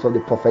the ways of the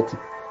prophetic,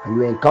 and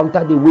you will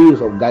encounter the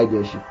ways of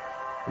guardianship.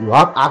 You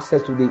have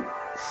access to the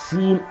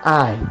seeing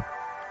eye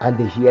and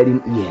the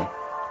hearing ear.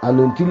 And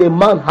until a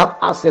man have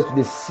access to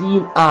the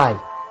seeing eye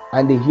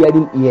and the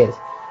hearing ears,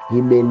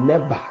 he may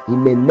never.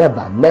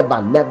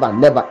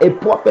 A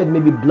prophet may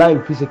be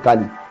blind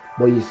physically,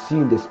 but he see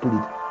in the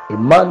spirit. A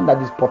man that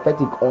is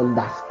prophetic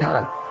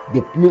understands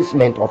the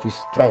placement of his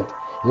strength.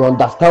 You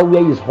understand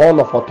where his horn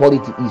of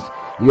authority is.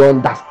 You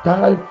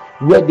understand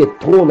where the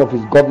throne of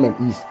his government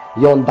is.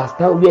 You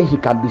understand where he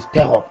can be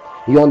stirred up.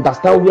 You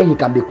understand where he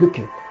can be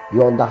quickened.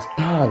 You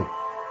understand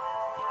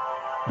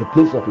the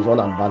place of his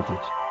own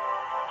advantage.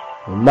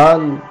 A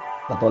man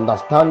that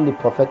understands the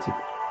prophetic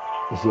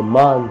is a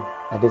man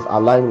that is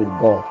aligned with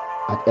God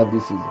at every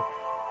season.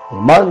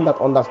 A man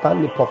that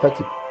understands the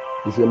prophetic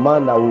is a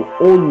man that will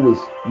always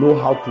know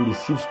how to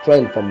receive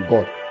strength from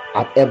God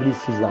at every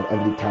season and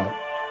every time.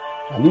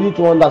 I need you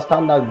to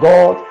understand that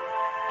God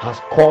has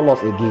called us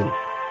again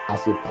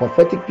as a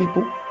prophetic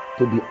people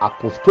to be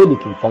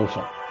apostolic in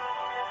function.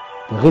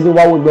 The reason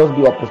why we must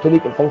be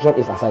apostolic in function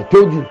is, as I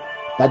told you,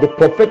 that the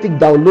prophetic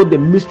download the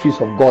mysteries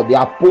of God. The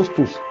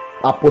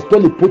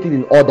apostolic put it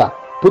in order,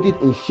 put it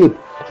in shape,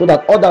 so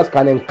that others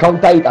can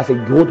encounter it as a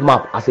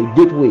roadmap, as a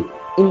gateway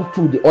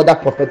into the other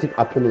prophetic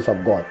appearance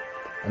of God.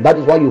 And that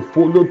is why you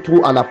follow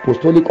through an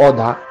apostolic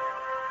order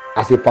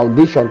as a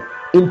foundation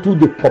into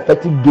the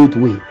prophetic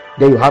gateway.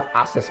 Then you have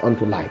access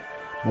unto life.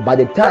 But by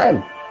the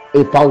time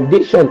a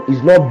foundation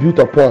is not built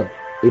upon,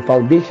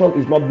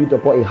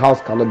 a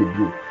house cannot be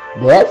built.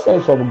 The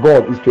essence of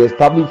God is to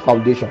establish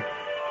foundation,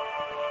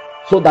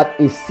 so that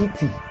a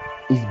city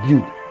is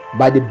built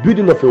by the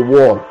building of a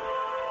wall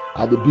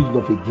and the building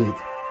of a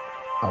gate.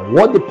 And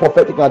what the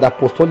prophetic and the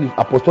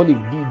apostolic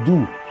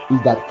do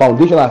is that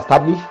foundation is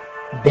established,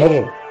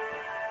 then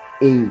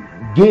a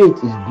gate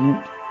is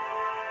built,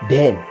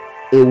 then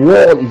a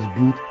wall is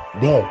built,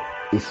 then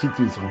a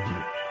city is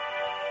revealed.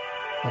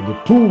 And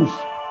the tools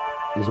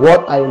is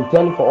what I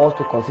intend for us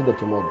to consider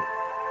tomorrow.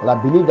 And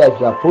I believe that if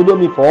you have followed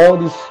me for all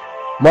this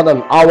more than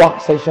an hour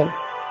session,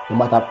 you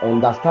might have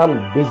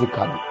understand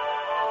basically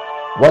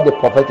what the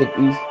prophetic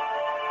is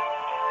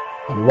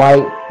and why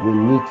we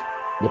need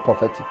the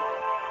prophetic.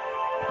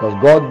 Because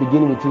God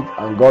began with it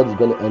and God is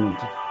going to end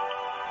with it.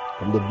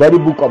 From the very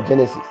book of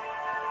Genesis,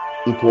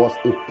 it was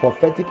a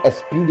prophetic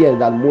experience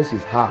that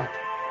Moses had,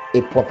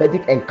 a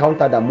prophetic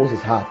encounter that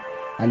Moses had,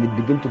 and it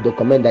began to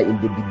document that in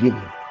the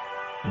beginning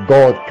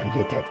God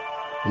created.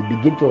 He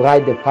began to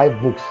write the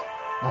 5 books,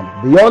 and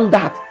beyond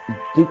that it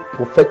took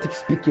prophetic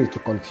speakings to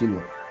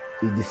continue.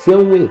 It's the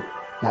same way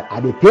that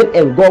at the tail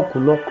end God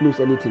could not close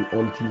anything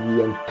until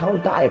he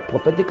encountered a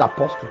prophetic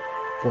apostle,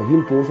 for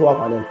him to also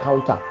have an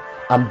encounter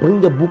and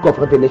bring the book of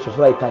Revelation,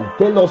 so that he can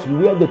tell us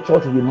where the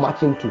church is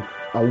marching to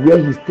and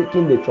where he's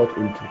taking the church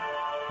into.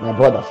 My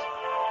brothers,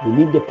 we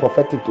need the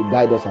prophetic to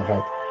guide us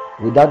aright.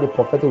 Without the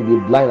prophetic, we'll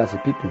be blind as a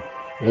people.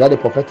 Without the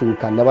prophetic, we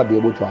can never be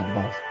able to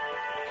advance.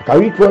 So can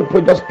we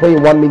pray, just pray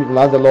in 1 minute and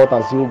ask the Lord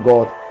and say, oh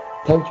God,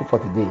 thank you for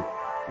today.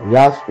 We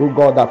ask, oh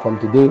God, that from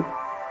today,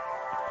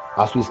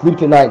 as we sleep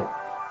tonight,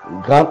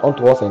 grant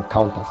unto us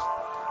encounters.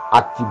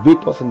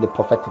 Activate us in the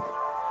prophetic.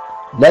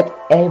 Let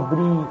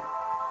every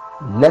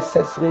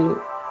necessary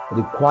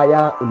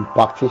require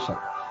impartation,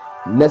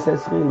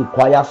 necessary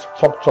require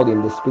structure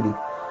in the spirit,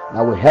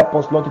 that will help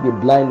us not to be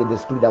blind in the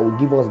spirit, that will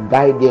give us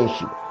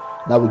guardianship,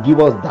 that will give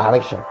us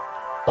direction.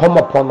 Come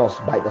upon us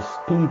by the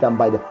spirit and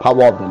by the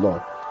power of the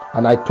Lord.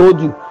 And I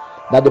told you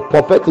that the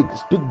prophetic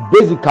speak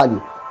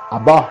basically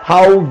about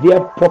how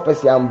their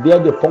prophecy and their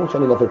the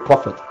functioning of a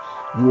prophet.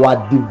 You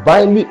are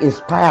divinely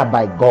inspired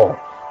by God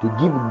to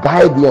give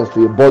guidance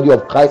to a body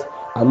of Christ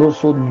and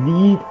also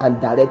lead and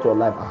direct your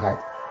life ahead.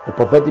 The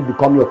prophetic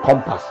become your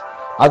compass.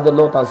 As the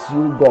Lord has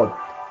you, God,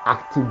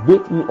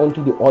 activate me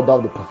onto the order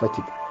of the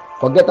prophetic.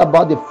 Forget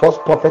about the false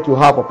prophet you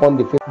have upon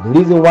the face. The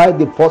reason why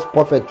the false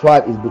prophet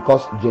tried is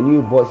because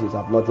genuine voices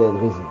have not yet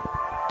risen.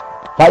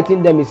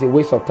 Fighting them is a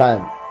waste of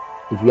time.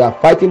 If we are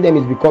fighting them,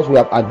 it's because we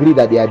have agreed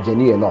that they are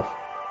genuine enough.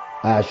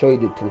 I assure you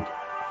the truth.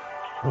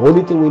 The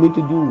only thing we need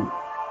to do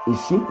is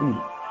simply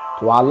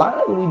to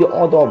align with the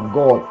order of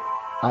God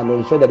and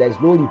ensure that there is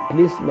no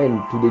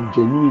replacement to the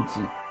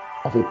genuinity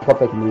of a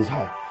prophet in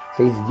Israel.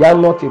 Says, there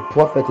are not a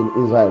prophet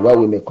in Israel where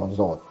we may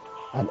consult.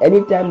 And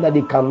anytime that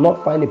they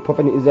cannot find a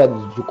prophet in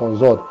Israel to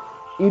consult,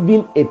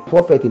 even a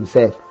prophet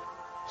himself,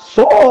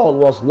 Saul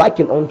was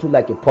likened unto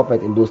like a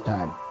prophet in those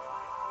times,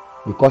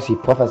 because he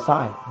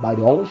prophesied by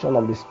the unction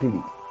of the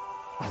Spirit.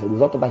 As a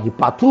result of that, he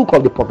partook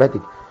of the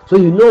prophetic. So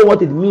you know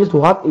what it means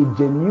to have a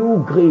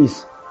genuine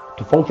grace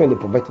to function in the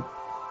prophetic.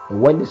 And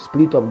when the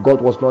Spirit of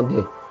God was not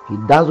there, he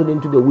dazzled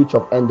into the witch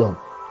of Endor.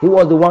 He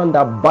was the one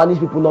that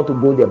banished people not to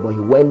go there, but he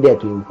went there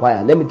to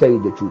inquire. Let me tell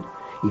you the truth.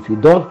 If you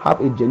don't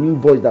have a genuine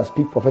voice that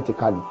speaks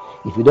prophetically,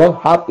 if you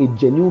don't have a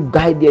genuine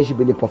guardianship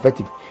in the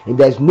prophetic, and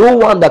there's no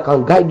one that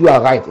can guide you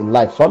aright in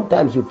life,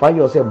 sometimes you find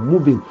yourself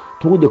moving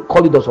through the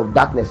corridors of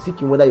darkness,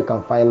 seeking whether you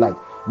can find light.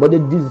 But the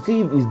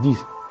deceit is this: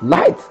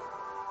 light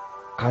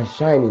can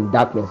shine in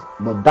darkness,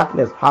 but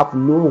darkness have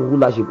no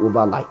rulership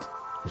over light.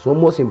 It's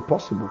almost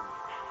impossible.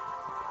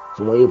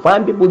 So when you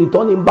find people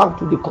returning back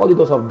to the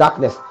corridors of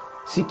darkness,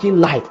 seeking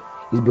light,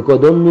 is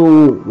because they don't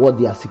know what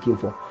they are seeking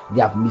for.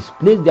 They have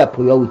misplaced their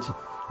priority.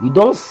 You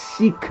don't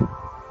seek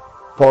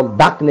for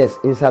darkness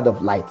inside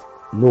of light.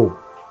 No,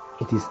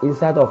 it is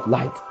inside of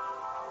light,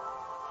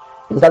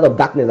 inside of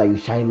darkness, that you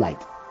shine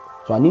light.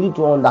 So I need you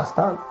to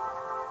understand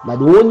that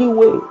the only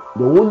way,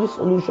 the only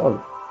solution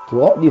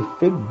to all the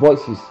fake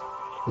voices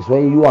is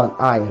when you and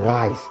I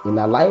rise in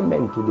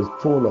alignment to the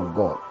throne of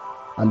God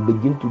and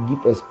begin to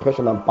give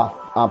expression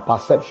and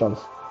perceptions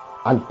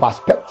and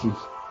perspectives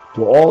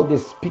to all the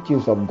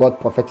speakings of God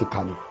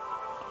prophetically.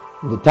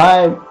 In the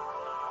time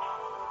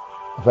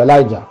of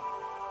Elijah,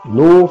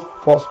 No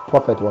false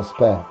prophet was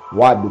spared.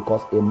 Why?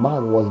 Because a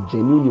man was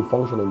genuinely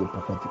functioning in the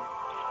prophetic.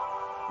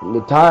 In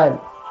the time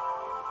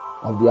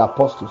of the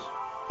apostles,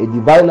 a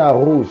diviner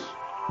rose,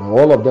 and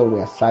all of them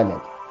were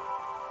silent.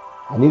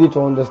 I needed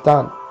to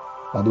understand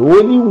that the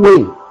only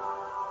way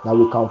that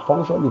we can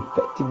function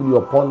effectively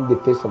upon the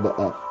face of the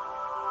earth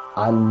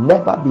and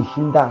never be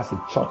hindered as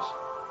a church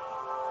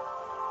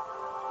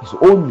is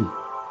only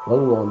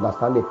when we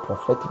understand the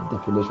prophetic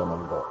definition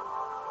of God.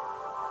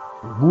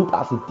 Good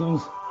as it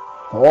is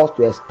for us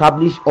to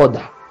establish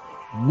order,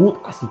 good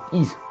as it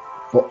is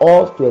for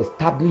us to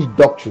establish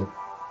doctrine,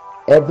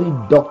 every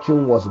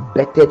doctrine was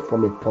bettered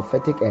from a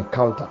prophetic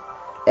encounter.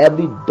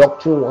 Every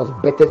doctrine was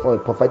bettered from a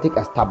prophetic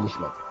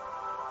establishment.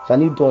 So I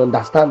need to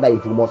understand that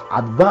if we must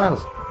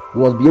advance,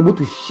 we must be able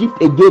to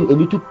shift again a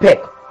little peck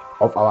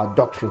of our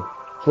doctrine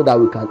so that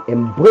we can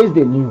embrace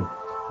the new,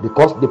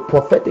 because the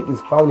prophetic is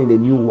found in the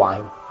new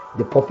wine.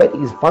 The prophetic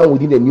is found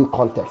within the new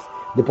context.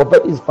 The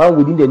prophetic is found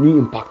within the new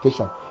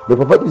impactation. The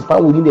prophetic is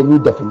found within the new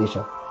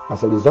definition.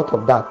 As a result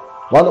of that,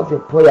 one of your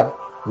prayer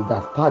is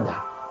that, Father,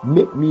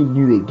 make me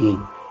new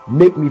again.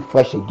 Make me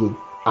fresh again.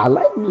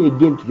 Align me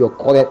again to your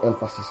current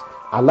emphasis.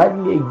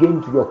 Align me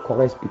again to your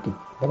current speaking.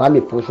 That I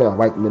may function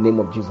right in the name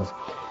of Jesus.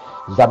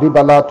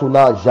 Zabibala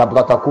tuna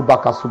jabrata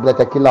kubaka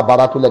subrete kila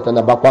baratu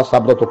letena bakwa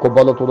sabroto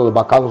kobolo to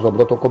bakano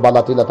zobroto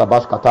kobalati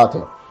letabash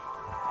katate.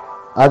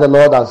 Ask the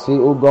Lord and say,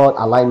 oh God,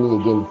 align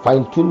me again.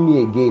 Fine tune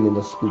me again in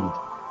the spirit.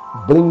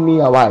 Bring me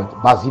aright.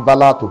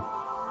 Bazibalato.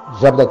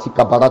 Jabrati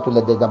kabaratu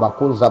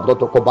ledabakun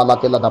zabroto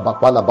kobalati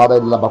ledabakwa la bara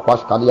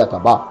ledabakwash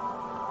kaliataba.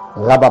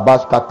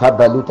 Rababash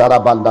katabeluta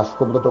rabandash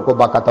kubroto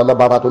kobakata la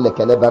baratu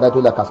lekele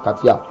baratu le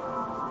kaskatia.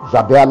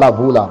 Jabea la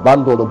vula,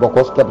 bando lo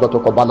bokoske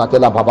protoko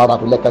banatela babara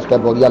to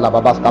lekeske boria la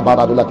babaska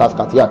bara to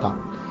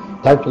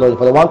lekaskatiata. Thank you, Lord.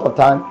 For the want of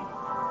time,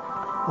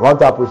 I want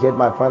to appreciate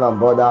my friend and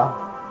brother,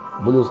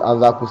 Bulus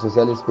Anzaku,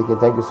 sincerely speaking.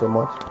 Thank you so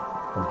much.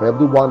 And for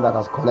everyone that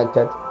has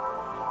connected,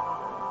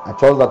 I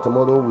trust that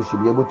tomorrow we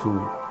should be able to,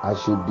 I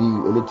should be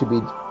a little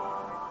bit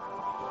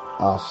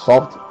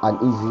soft and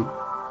easy.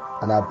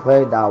 And I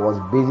pray that I was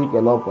basic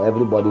enough for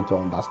everybody to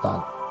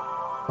understand.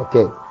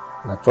 Okay.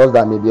 And I trust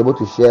that I may be able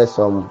to share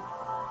some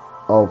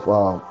of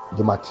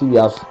the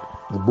materials,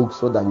 the books,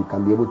 so that you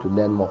can be able to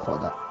learn more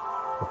further.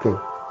 Okay,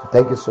 so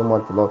thank you so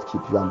much. The Lord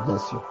keep you and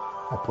bless you.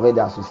 I pray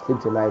that as you sleep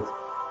tonight,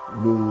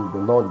 may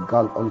the Lord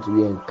grant unto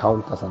you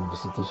encounters and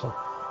visitation.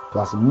 To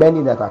as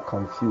many that are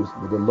confused,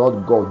 may the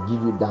Lord God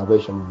give you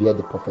direction via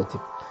the prophetic,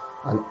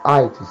 an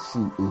eye to see,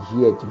 a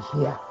ear to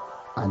hear,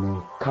 an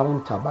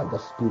encounter by the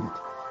Spirit.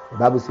 The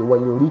Bible says when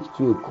you reach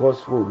to a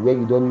crossroad where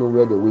you don't know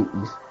where the way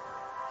is,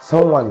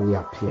 someone will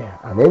appear,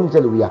 an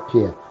angel will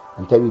appear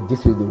and tell you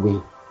this is the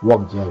way,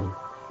 walk therein.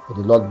 May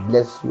the Lord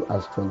bless you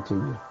and strengthen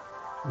you.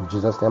 In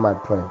Jesus' name I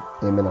pray.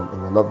 Amen and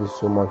amen. Love you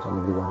so much, and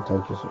everyone.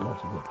 Thank you so much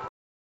again.